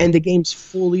 And the game's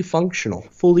fully functional.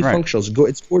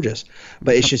 It's gorgeous,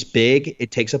 but it's just big.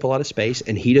 It takes up a lot of space,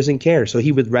 and he doesn't care. So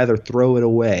he would rather throw it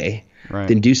away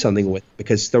than do something with it,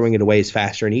 because throwing it away is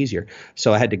faster and easier.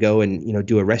 So I had to go and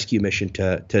do a rescue mission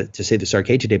to save this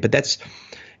arcade today. But that's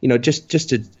just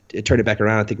to turn it back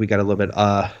around. I think we got a little bit.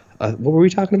 What were we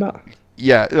talking about?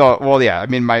 Yeah. Well, yeah. I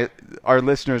mean, our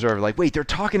listeners are like, wait, they're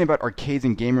talking about arcades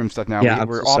and game room stuff now. Yeah,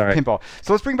 we're I'm so off sorry. pinball.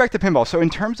 So let's bring back the pinball. So in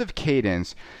terms of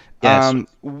cadence, Yes.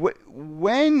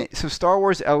 so Star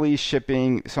Wars LE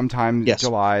shipping sometime Yes.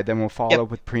 July, then we'll follow Yep.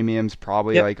 up with premiums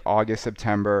probably Yep. like August,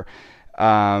 September.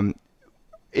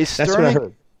 Is That's what I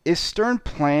heard. Is Stern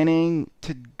planning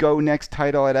to go next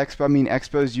title at Expo? I mean,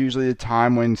 Expo is usually the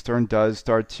time when Stern does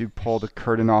start to pull the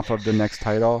curtain off of the next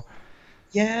title.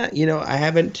 Yeah, I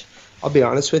haven't. I'll be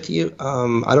honest with you.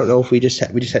 I don't know if we just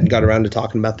hadn't got around to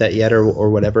talking about that yet or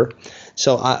whatever.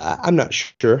 So I'm not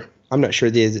sure. I'm not sure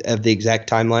of the exact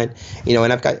timeline.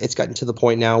 And it's gotten to the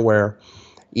point now where,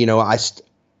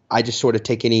 I just sort of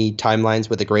take any timelines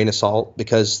with a grain of salt,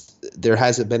 because there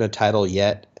hasn't been a title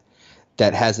yet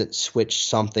that hasn't switched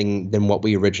something than what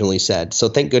we originally said. So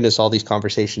thank goodness all these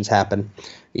conversations happen,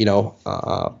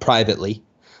 privately.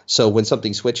 So when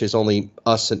something switches, only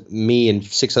us and me and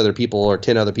 6 other people or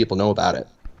 10 other people know about it.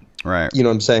 Right. You know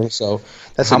what I'm saying? So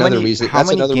that's How another many- reason. how That's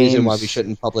many another reason why games- we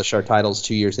shouldn't publish our titles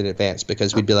 2 years in advance,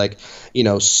 because we'd be like,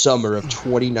 summer of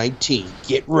 2019,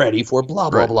 get ready for blah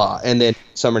blah Right. blah, and then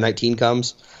summer 19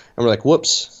 comes, and we're like,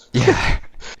 whoops. Yeah.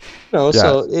 Yeah.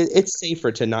 So it's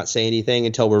safer to not say anything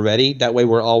until we're ready. That way,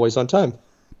 we're always on time.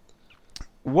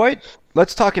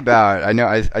 Let's talk about. I know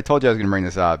I told you I was going to bring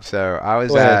this up. So I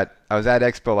was Go ahead. at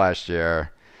Expo last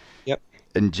year. Yep.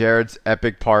 In Jared's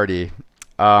epic party.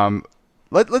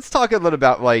 Let's talk a little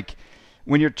about like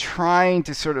when you're trying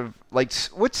to sort of like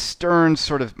what's Stern's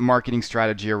sort of marketing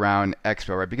strategy around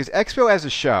Expo, right? Because Expo as a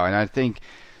show, and I think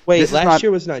Wait, this is last not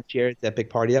year was not Jared's epic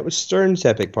party. That was Stern's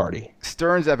epic party.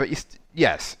 Stern's epic.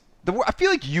 Yes. I feel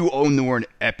like you own the word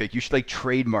epic. You should like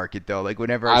trademark it though. Like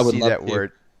whenever I would see love that to.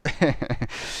 word.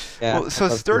 Yeah, Well, so I'd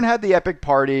love Stern to. had the epic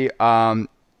party.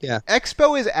 Yeah.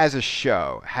 Expo is as a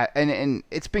show, and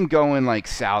it's been going like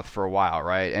south for a while,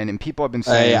 right? And people have been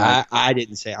saying, like, I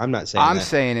didn't say. I'm not saying. I'm that.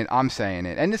 saying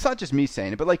it, and it's not just me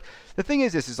saying it, but like the thing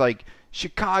is, this is like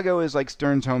Chicago is like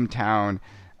Stern's hometown.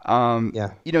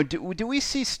 Yeah. Do we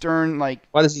see Stern like?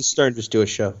 Why doesn't Stern just do a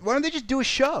show? Why don't they just do a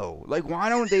show? Like, why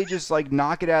don't they just like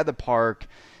knock it out of the park?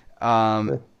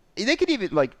 They could even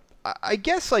like. I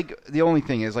guess like the only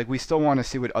thing is like we still want to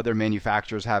see what other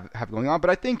manufacturers have going on, but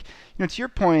I think to your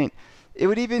point, it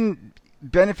would even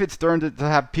benefit Stern to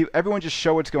have everyone just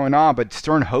show what's going on, but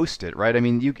Stern host it, right? I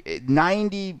mean,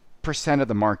 90% of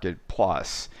the market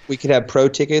plus. We could have pro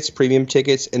tickets, premium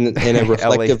tickets, and a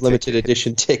reflective limited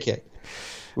edition ticket.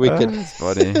 We could. That's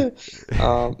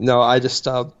funny. No, I just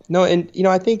no, and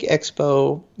I think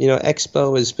Expo.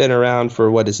 Expo has been around for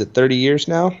what is it, 30 years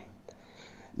now?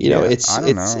 It's I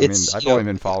don't know. I mean, it's I've only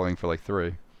been following for like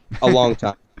 3. a long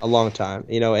time,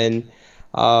 and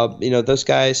those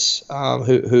guys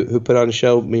who put on a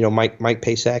show, Mike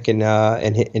Pasak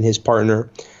and his partner,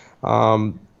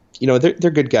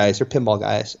 they're good guys, they're pinball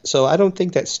guys. So I don't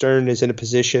think that Stern is in a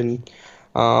position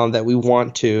that we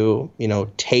want to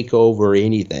take over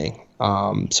anything.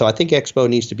 So I think Expo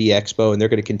needs to be Expo, and they're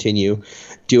going to continue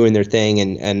doing their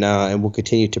thing, and will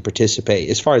continue to participate,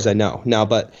 as far as I know. Now,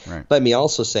 but Right. let me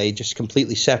also say, just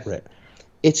completely separate,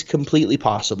 it's completely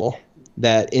possible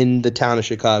that in the town of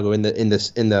Chicago, in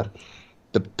the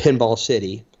pinball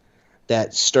city,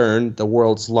 that Stern, the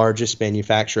world's largest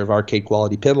manufacturer of arcade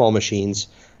quality pinball machines,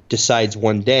 decides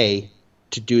one day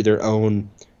to do their own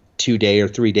 2-day or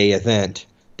 3-day event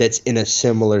that's in a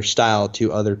similar style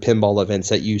to other pinball events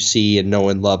that you see and know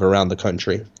and love around the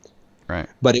country. Right.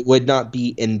 But it would not be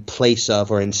in place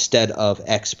of or instead of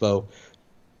Expo,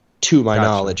 to my Gotcha.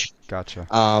 knowledge. Gotcha.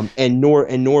 And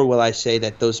nor will I say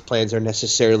that those plans are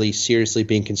necessarily seriously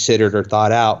being considered or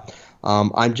thought out.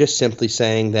 I'm just simply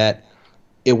saying that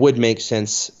it would make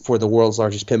sense for the world's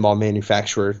largest pinball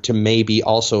manufacturer to maybe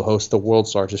also host the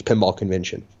world's largest pinball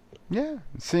convention. Yeah,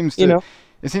 it seems You to know,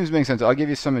 it seems to make sense. I'll give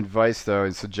you some advice though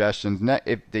and suggestions.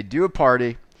 If they do a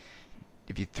party,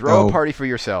 if you throw a Oh, party for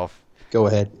yourself, go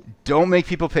ahead. don't make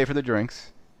people pay for the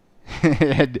drinks,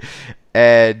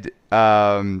 and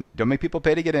don't make people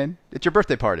pay to get in. It's your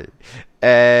birthday party,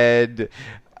 and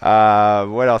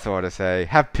what else I want to say?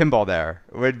 Have pinball there.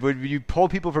 When you pull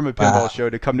people from a pinball Wow. show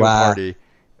to come to a Wow. party,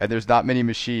 and there's not many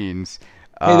machines.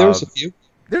 Hey, there was uh, a few.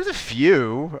 there's a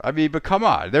few. I mean, but come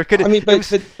on, there could. I mean, it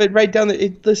was- but right down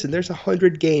listen, there's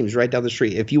 100 games right down the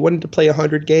street. If you wanted to play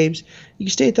 100 games, you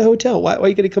can stay at the hotel. Why are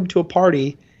you going to come to a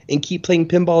party and keep playing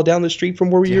pinball down the street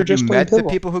from where you're have you just playing met the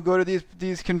pinball? people who go to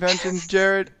these conventions,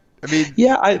 Jared? I mean,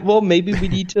 Yeah, well, maybe we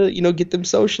need to, get them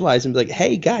socialized and be like,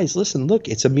 "Hey, guys, listen, look,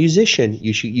 it's a musician.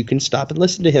 You can stop and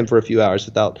listen to him for a few hours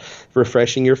without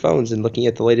refreshing your phones and looking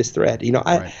at the latest thread."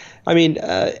 Right. I mean,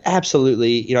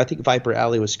 absolutely. I think Viper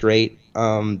Alley was great.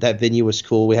 That venue was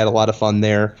cool. We had a lot of fun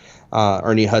there.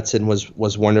 Ernie Hudson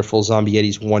was wonderful. Zombie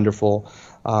Yeti's wonderful.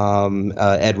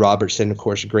 Ed Robertson, of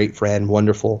course, a great friend,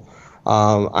 wonderful.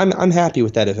 I'm happy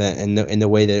with that event and the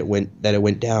way that it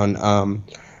went down.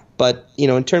 But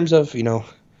in terms of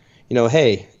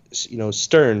hey,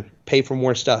 Stern, pay for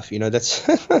more stuff. That's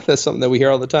that's something that we hear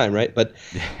all the time, right? But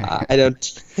I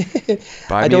don't.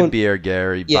 buy I me a don't beer,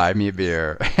 Gary. Yeah. Buy me a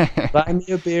beer. buy me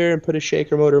a beer and put a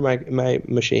shaker motor in my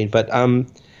machine. But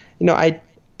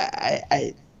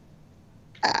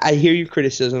I hear your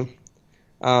criticism.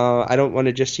 I don't want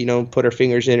to just put our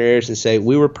fingers in our ears and say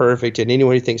we were perfect and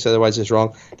anyone who thinks otherwise is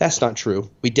wrong. That's not true.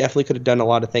 We definitely could have done a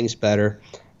lot of things better.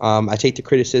 I take the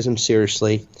criticism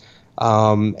seriously.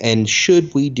 And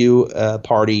should we do a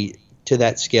party to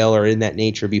that scale or in that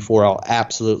nature before, I'll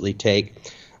absolutely take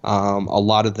a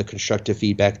lot of the constructive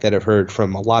feedback that I've heard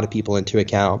from a lot of people into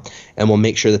account, and we'll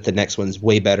make sure that the next one's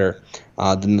way better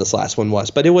than this last one was.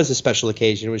 But it was a special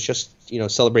occasion. It was just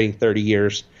celebrating 30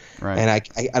 years, Right. and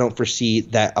I don't foresee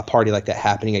that a party like that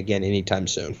happening again anytime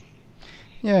soon.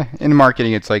 Yeah, in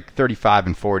marketing, it's like 35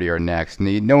 and 40 are next.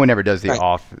 And no one ever does the Right.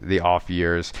 off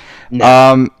years.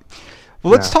 No.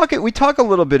 Well, let's talk. We talk a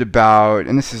little bit about,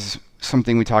 and this is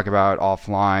something we talk about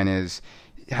offline, is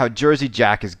how Jersey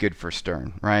Jack is good for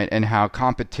Stern, right? And how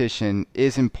competition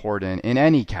is important in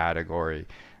any category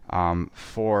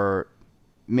for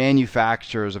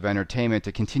manufacturers of entertainment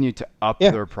to continue to up Yeah.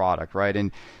 their product, right?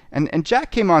 And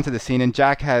Jack came onto the scene, and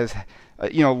Jack has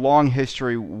long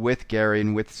history with Gary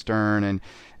and with Stern,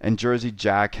 and Jersey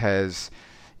Jack has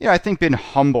I think been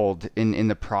humbled in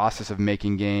the process of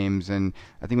making games. And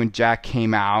I think when Jack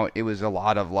came out, it was a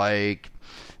lot of like,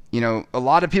 a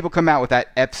lot of people come out with that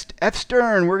F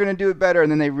Stern, we're going to do it better.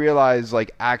 And then they realize like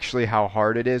actually how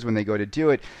hard it is when they go to do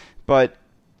it. But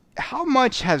how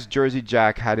much has Jersey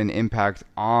Jack had an impact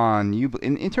on you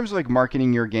in terms of like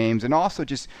marketing your games, and also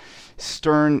just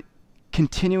Stern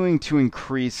continuing to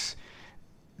increase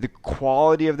the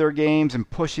quality of their games and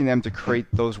pushing them to create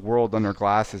those world under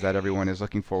glasses that everyone is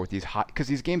looking for with these high, because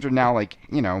these games are now like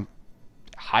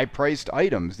high priced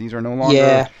items. These are no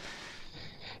longer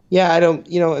Yeah, I don't,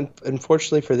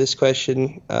 unfortunately for this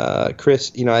question,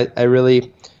 Chris,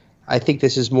 I think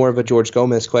this is more of a George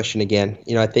Gomez question again.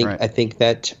 I think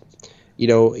that,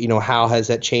 how has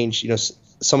that changed?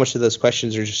 So much of those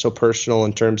questions are just so personal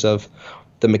in terms of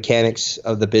the mechanics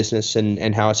of the business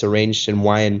and how it's arranged and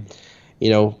why. And,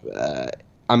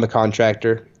 I'm a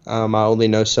contractor. I only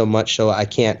know so much, so I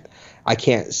can't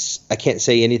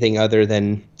say anything other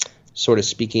than sort of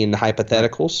speaking in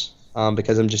hypotheticals.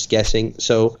 Because I'm just guessing.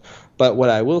 So, but what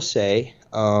I will say,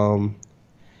 and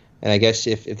I guess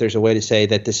if there's a way to say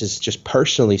that this is just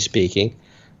personally speaking,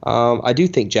 I do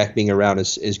think Jack being around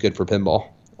is good for pinball.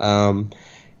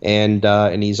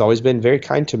 And he's always been very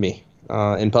kind to me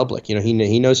in public.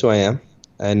 He knows who I am,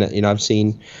 and I've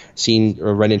seen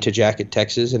or run into Jack at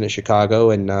Texas and at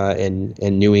Chicago and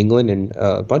New England and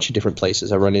a bunch of different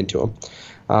places. I run into him,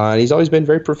 and he's always been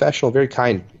very professional, very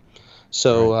kind.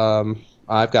 So. Right.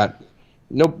 I've got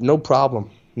no problem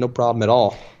at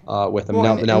all with them.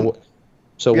 Well,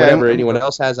 so whatever anyone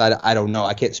else has, I don't know.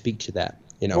 I can't speak to that,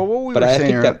 Well, what we but were I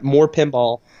saying think that more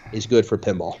pinball is good for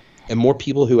pinball, and more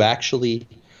people who actually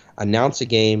announce a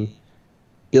game,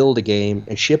 build a game,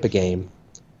 and ship a game,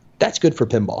 that's good for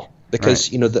pinball. Because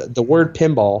the word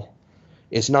pinball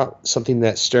is not something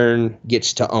that Stern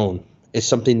gets to own. It's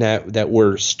something that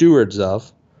we're stewards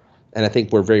of, and I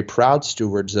think we're very proud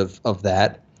stewards of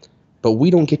that. But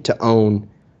we don't get to own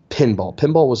pinball.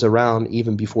 Pinball was around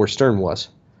even before Stern was.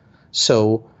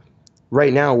 So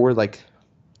right now we're like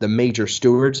the major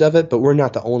stewards of it, but we're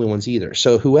not the only ones either.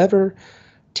 So whoever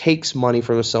takes money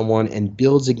from someone and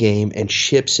builds a game and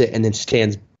ships it and then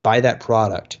stands by that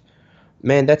product,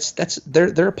 man, that's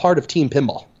they're a part of Team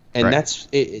Pinball, and Right. that's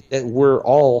it, we're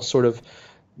all sort of,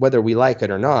 whether we like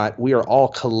it or not, we are all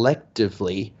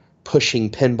collectively pushing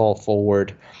pinball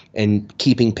forward and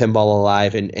keeping pinball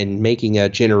alive and making a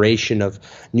generation of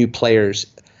new players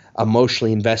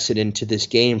emotionally invested into this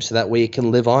game, so that way it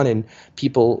can live on, and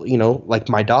people, like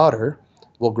my daughter,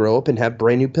 will grow up and have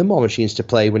brand new pinball machines to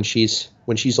play when she's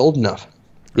old enough,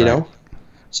 you Right. know.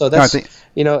 So No, I that's think-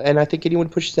 and I think anyone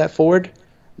pushes that forward,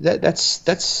 that's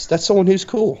someone who's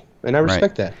cool, and I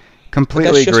respect that.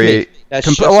 Completely That's just agree. me. That's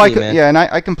just I me, man. Yeah, and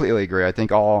I completely agree. I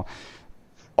think all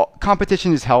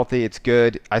competition is healthy. It's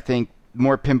good. I think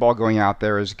more pinball going out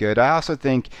there is good. I also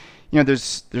think,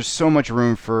 there's so much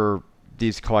room for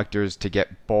these collectors to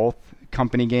get both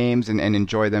company games and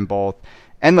enjoy them both.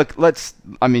 And look,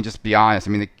 just be honest.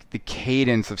 I mean, the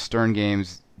cadence of Stern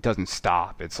games doesn't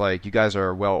stop. It's like you guys are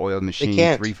a well-oiled machine.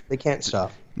 They can't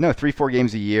stop. No, 3-4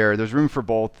 games a year. There's room for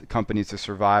both companies to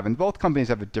survive, and both companies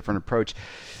have a different approach.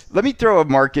 Let me throw a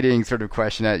marketing sort of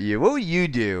question at you. What would you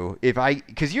do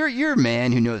because you're a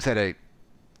man who knows how to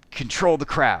control the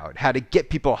crowd, how to get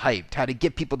people hyped, how to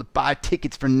get people to buy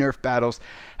tickets for Nerf battles,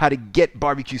 how to get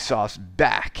barbecue sauce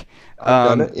back. I've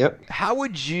done it. Yep. How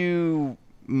would you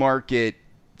market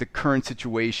the current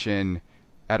situation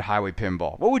at Highway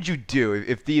Pinball? What would you do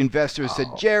if the investors said,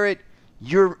 Jarrett,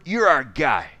 you're our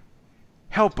guy.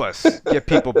 Help us get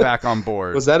people back on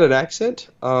board. Was that an accent?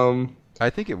 I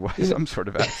think it was some sort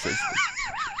of accent.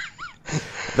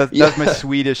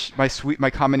 That's my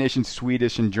combination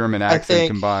Swedish and German accent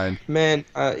combined. Man,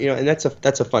 and that's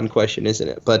a fun question, isn't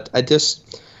it? But I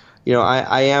just,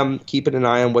 I am keeping an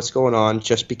eye on what's going on,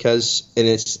 just because, and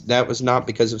that was not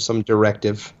because of some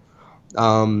directive.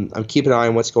 I'm keeping an eye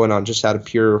on what's going on just out of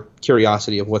pure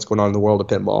curiosity of what's going on in the world of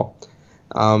pinball.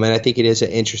 And I think it is an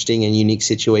interesting and unique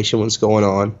situation what's going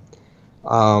on.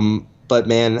 But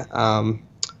man, I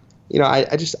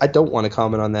don't want to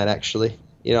comment on that, actually.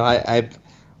 I've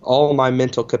all my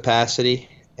mental capacity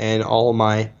and all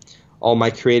my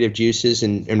creative juices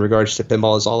in regards to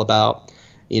pinball is all about,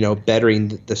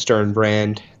 bettering the Stern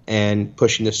brand and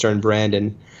pushing the Stern brand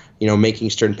and, making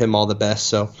Stern Pinball the best.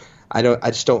 So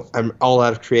I'm all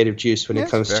out of creative juice when it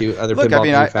comes to other pinball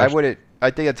manufacturers. I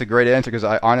think that's a great answer,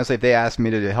 because honestly, if they asked me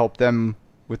to help them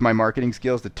with my marketing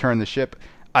skills to turn the ship,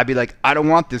 I'd be like, I don't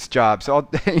want this job. So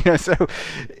so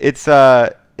it's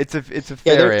a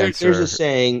fair answer. There's a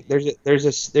saying. There's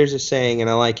a saying,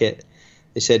 and I like it.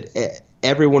 They said,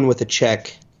 "Everyone with a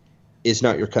check is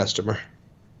not your customer."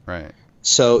 Right.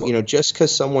 So just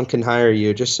because someone can hire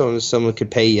you, just so someone could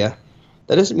pay you,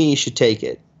 that doesn't mean you should take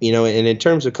it. And in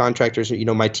terms of contractors,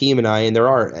 my team and I, and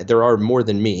there are more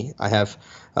than me. I have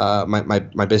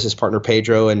my business partner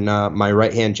Pedro and my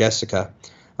right hand Jessica.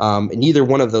 And neither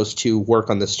one of those two work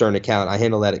on the Stern account. I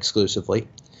handle that exclusively.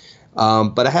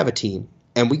 But I have a team,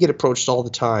 and we get approached all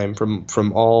the time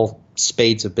from all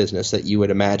spades of business that you would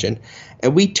imagine,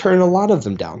 and we turn a lot of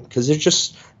them down because there's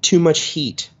just too much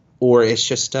heat, or it's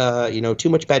just too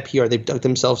much bad PR. They've dug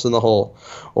themselves in the hole,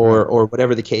 or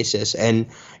whatever the case is. And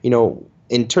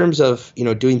in terms of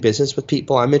doing business with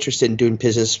people, I'm interested in doing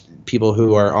business people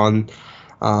who are on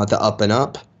the up and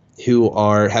up, who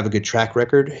have a good track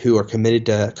record, who are committed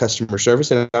to customer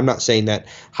service. And I'm not saying that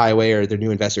Highway or their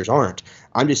new investors aren't.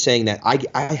 I'm just saying that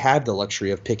I have the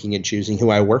luxury of picking and choosing who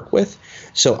I work with.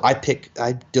 So I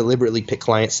deliberately pick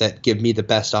clients that give me the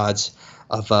best odds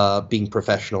of being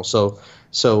professional. If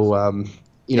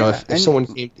someone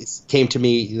came to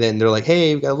me, then they're like,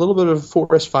 "Hey, we've got a little bit of a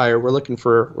forest fire. We're looking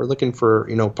for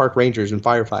park rangers and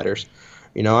firefighters."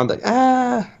 I'm like,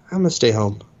 I'm gonna stay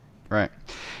home. Right.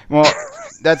 Well,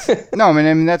 that's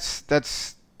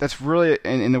really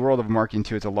in the world of marketing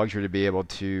too. It's a luxury to be able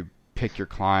to pick your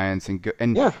clients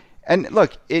and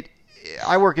look,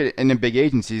 I work in big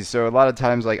agencies, so a lot of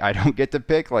times I don't get to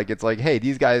pick. It's like, hey,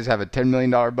 these guys have a $10 million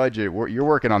budget. You're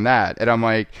working on that, and I'm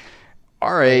like,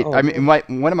 all right. I mean,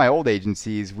 one of my old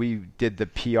agencies, we did the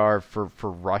PR for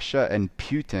Russia and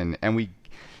Putin, and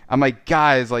I'm like,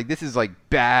 guys, this is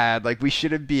bad. We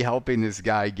shouldn't be helping this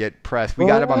guy get press. We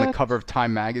got him on the cover of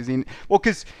Time magazine. Well,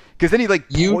 because then he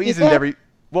poisoned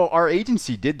Well, our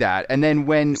agency did that, and then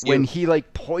when he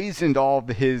poisoned all of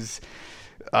his,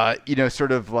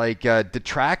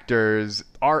 detractors,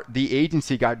 the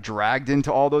agency got dragged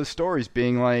into all those stories,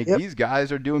 being like, these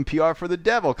guys are doing PR for the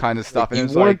devil kind of stuff. And it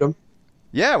was warned them.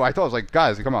 Yeah, well, I thought, I was like,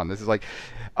 guys, come on, this is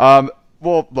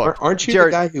Well, look, Aren't you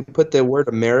Jared, the guy who put the word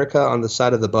America on the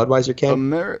side of the Budweiser can?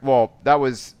 Well,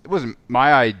 it wasn't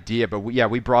my idea, but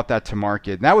we brought that to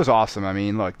market, and that was awesome. I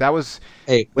mean, look, Hey, that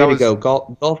way to was go.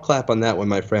 Golf clap on that one,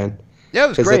 my friend. yeah, it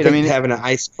was Because I great. I think mean, having an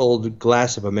ice cold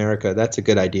glass of America, that's a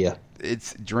good idea.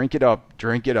 it's drink it up,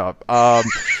 drink it up.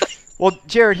 Well,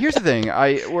 Jared, here's the thing.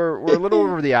 We're a little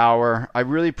over the hour. I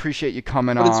really appreciate you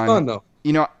coming But on. it's fun, though.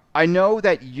 You know, I know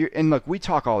that and look, we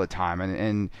talk all the time,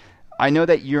 and I know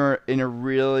that you're in a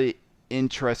really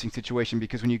interesting situation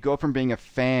because when you go from being a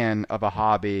fan of a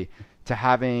hobby to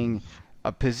having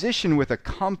a position with a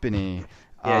company,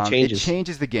 Yeah, it changes. it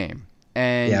changes the game.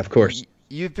 And Yeah, of course.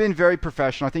 you've been very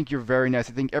professional. I think you're very nice.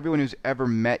 I think everyone who's ever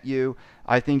met you,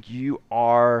 I think you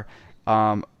are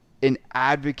an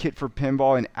advocate for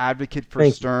pinball, an advocate for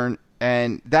Thank you. Stern.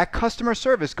 And that customer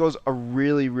service goes a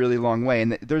really, really long way.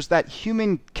 And there's that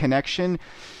human connection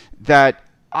that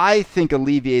I think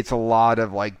alleviates a lot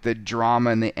of like the drama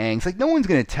and the angst. Like no one's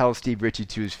gonna tell Steve Ritchie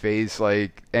to his face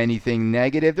like anything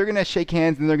negative. They're gonna shake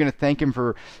hands and they're gonna thank him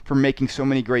for making so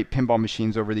many great pinball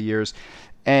machines over the years.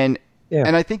 And Yeah.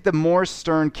 and I think the more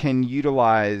Stern can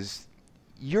utilize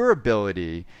your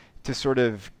ability to sort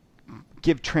of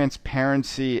give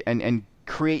transparency and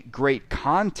create great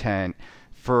content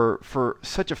for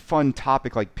such a fun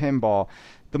topic like pinball,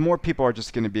 the more people are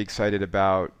just going to be excited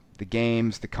about the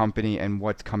games, the company, and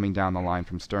what's coming down the line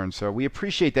from Stern. So we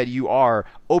appreciate that you are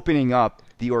opening up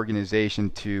the organization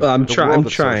to Well, I'm the world I'm of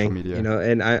social trying, media.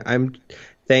 and I'm.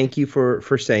 Thank you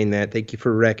for saying that. Thank you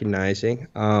for recognizing.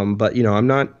 But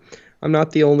I'm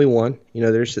not the only one.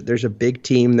 There's a big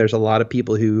team. There's a lot of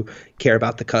people who care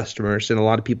about the customers, and a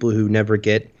lot of people who never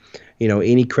get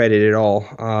any credit at all.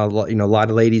 A lot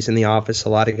of ladies in the office, a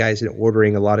lot of guys in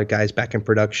ordering, a lot of guys back in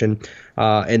production,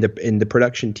 and the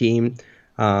production team.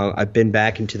 I've been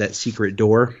back into that secret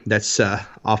door that's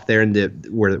off there in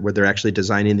where they're actually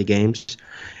designing the games,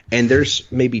 and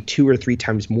there's maybe 2 or 3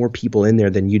 times more people in there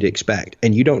than you'd expect,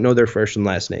 and you don't know their first and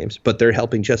last names, but they're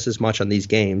helping just as much on these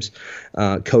games,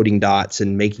 coding dots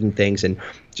and making things and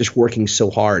just working so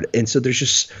hard. And so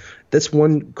that's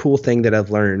one cool thing that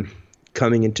I've learned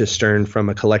coming into Stern from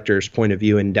a collector's point of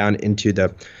view and down into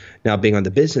now being on the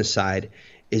business side,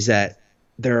 is that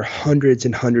there are hundreds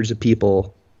and hundreds of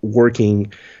people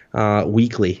working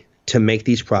weekly to make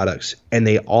these products, and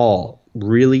they all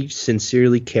really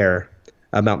sincerely care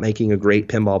about making a great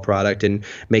pinball product and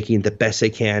making it the best they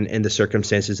can in the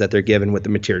circumstances that they're given with the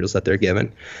materials that they're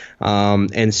given.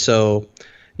 And so,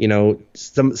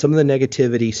 some of the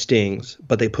negativity stings,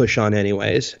 but they push on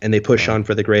anyways, and they push on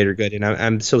for the greater good. And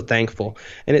I'm so thankful.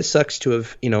 And it sucks to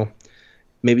have,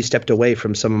 maybe stepped away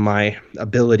from some of my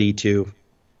ability to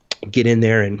get in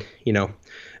there and,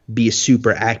 be a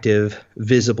super active,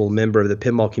 visible member of the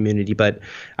pinball community. But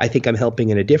I think I'm helping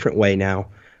in a different way now.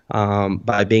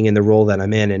 By being in the role that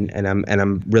I'm in, and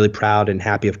I'm really proud and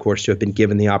happy, of course, to have been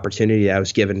given the opportunity I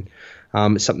was given.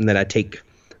 Something that I take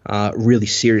really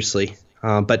seriously.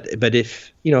 But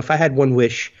if I had one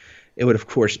wish, it would of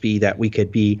course be that we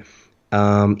could be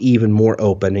even more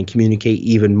open and communicate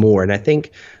even more. And I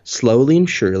think slowly and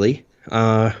surely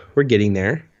we're getting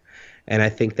there. And I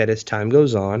think that as time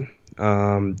goes on,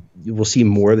 we'll see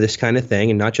more of this kind of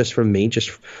thing, and not just from me, just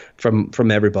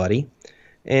from everybody.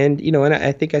 And and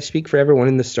I think I speak for everyone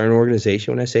in the Stern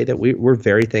organization when I say that we're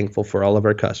very thankful for all of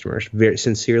our customers, very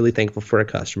sincerely thankful for our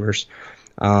customers,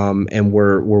 and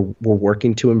we're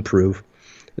working to improve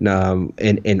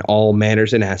in all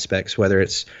manners and aspects, whether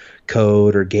it's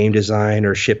code or game design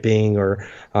or shipping or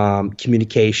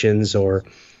communications or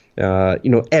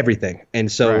everything.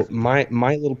 And so my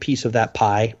little piece of that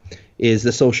pie is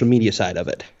the social media side of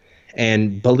it.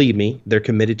 And believe me, they're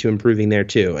committed to improving there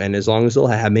too. And as long as they'll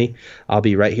have me, I'll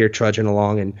be right here trudging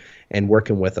along and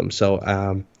working with them.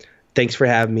 So thanks for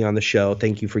having me on the show.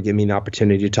 Thank you for giving me an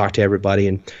opportunity to talk to everybody.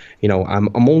 And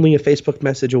I'm only a Facebook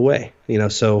message away.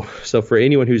 So for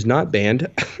anyone who's not banned,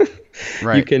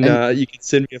 you can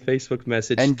send me a Facebook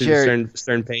message to the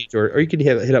Stern page, or you can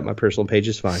hit up my personal page.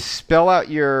 It's fine. Spell out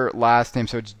your last name.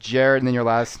 So it's Jared and then your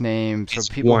last name. So it's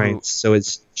people Uynes. So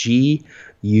it's Guynes.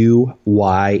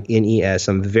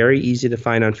 I'm very easy to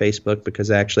find on Facebook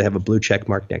because I actually have a blue check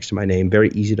mark next to my name. Very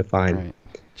easy to find. Right.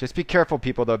 Just be careful,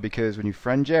 people, though, because when you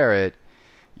friend Jared,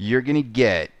 you're going to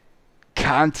get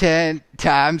content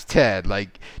times 10.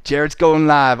 Like, Jared's going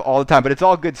live all the time, but it's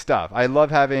all good stuff. I love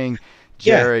having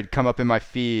Jared come up in my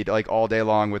feed like all day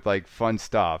long with like fun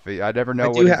stuff. I never know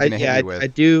what he's going to hit me with. I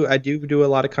do a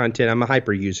lot of content. I'm a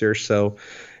hyper user, so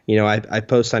I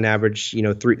post on average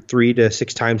 3 to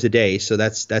 6 times a day. So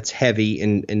that's heavy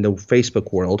in the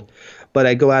Facebook world. But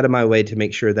I go out of my way to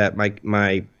make sure that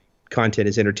my content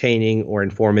is entertaining or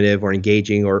informative or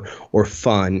engaging or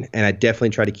fun. And I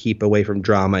definitely try to keep away from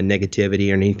drama and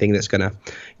negativity or anything that's gonna,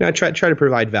 I try to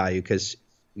provide value, because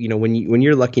when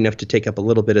you're lucky enough to take up a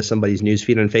little bit of somebody's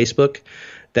newsfeed on Facebook,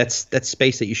 that's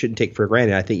space that you shouldn't take for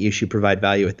granted. I think you should provide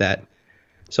value with that.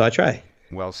 So I try.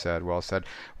 Well said. Well said.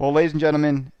 Well, ladies and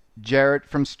gentlemen, Jarrett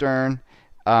from Stern,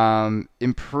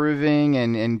 improving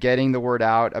and getting the word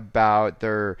out about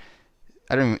their,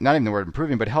 not even the word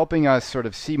improving, but helping us sort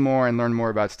of see more and learn more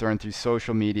about Stern through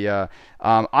social media.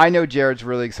 I know Jarrett's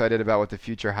really excited about what the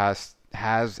future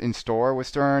has in store with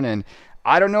Stern, and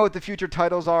I don't know what the future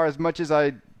titles are. As much as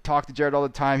I talk to Jarrett all the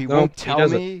time, he won't tell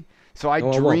me. So I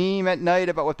dream at night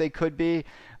about what they could be.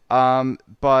 But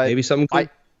maybe something cool.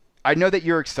 I know that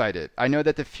you're excited. I know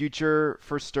that the future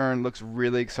for Stern looks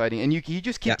really exciting. And you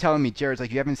just keep telling me, Jared's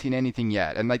like, you haven't seen anything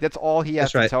yet. And like, that's all he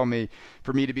has to tell me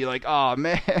for me to be like, oh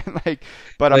man.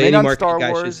 But I'm in on Star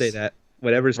Wars. Guy should say that.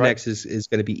 Whatever's next is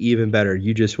going to be even better.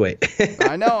 You just wait.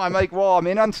 I know. I'm like, well, I'm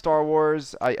in on Star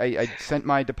Wars. I sent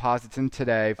my deposits in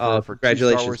today for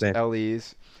congratulations, 2 Star Wars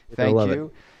LEs. Thank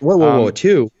you. Whoa.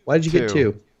 2. Why did you get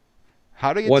 2?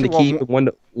 How to get one 2? To keep, one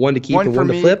to keep, and one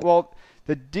to flip? Well,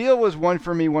 the deal was 1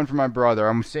 for me, 1 for my brother.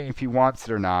 I'm saying if he wants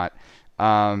it or not.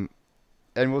 And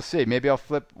we'll see. Maybe I'll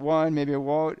flip 1. Maybe I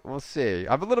won't. We'll see.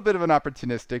 I'm a little bit of an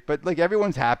opportunistic, but like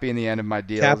everyone's happy in the end of my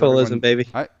deal. Capitalism, baby.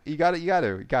 You got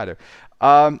to.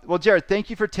 Well, Jared, thank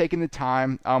you for taking the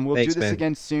time. We'll do this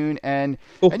again soon. And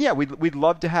yeah, we'd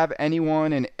love to have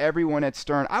anyone and everyone at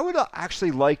Stern. I would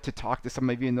actually like to talk to some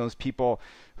of even those people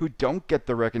who don't get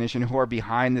the recognition, who are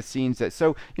behind the scenes.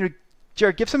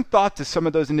 Jared, give some thought to some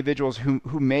of those individuals who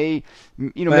may,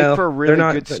 make for a really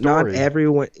good story. Not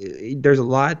everyone. There's a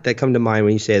lot that come to mind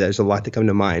when you say that. There's a lot that come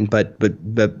to mind, but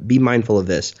be mindful of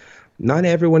this. Not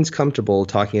everyone's comfortable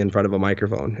talking in front of a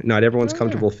microphone. Not everyone's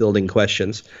comfortable fielding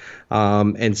questions.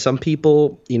 And some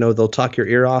people, they'll talk your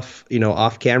ear off,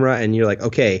 off camera, and you're like,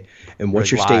 okay, and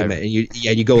what's your statement? And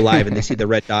you go live, and they see the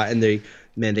red dot, and they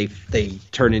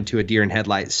turn into a deer in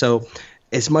headlights. So,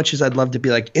 as much as I'd love to be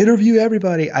like, interview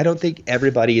everybody, I don't think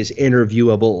everybody is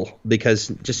interviewable, because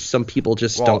just some people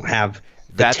don't have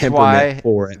the temperament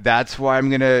for it. That's why I'm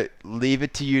going to leave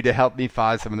it to you to help me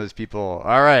find some of those people.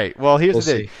 All right. Well, here's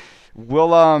the thing.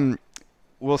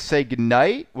 We'll say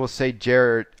goodnight. We'll say,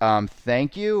 Jared,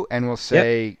 thank you. And we'll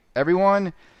say,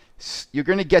 everyone, you're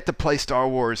going to get to play Star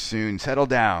Wars soon. Settle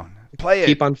down. Play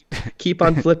it. Keep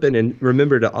on flipping, and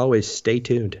remember to always stay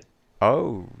tuned.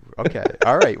 Oh, okay.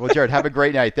 All right. Well, Jared, have a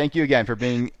great night. Thank you again for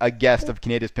being a guest of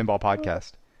Canada's Pinball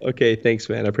Podcast. Okay. Thanks,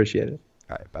 man. I appreciate it.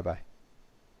 All right. Bye-bye.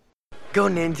 Go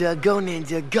Ninja, go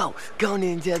Ninja, go. Go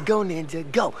Ninja, go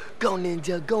Ninja, go. Go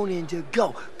Ninja, go Ninja,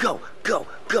 go. Go, go,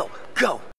 go, go.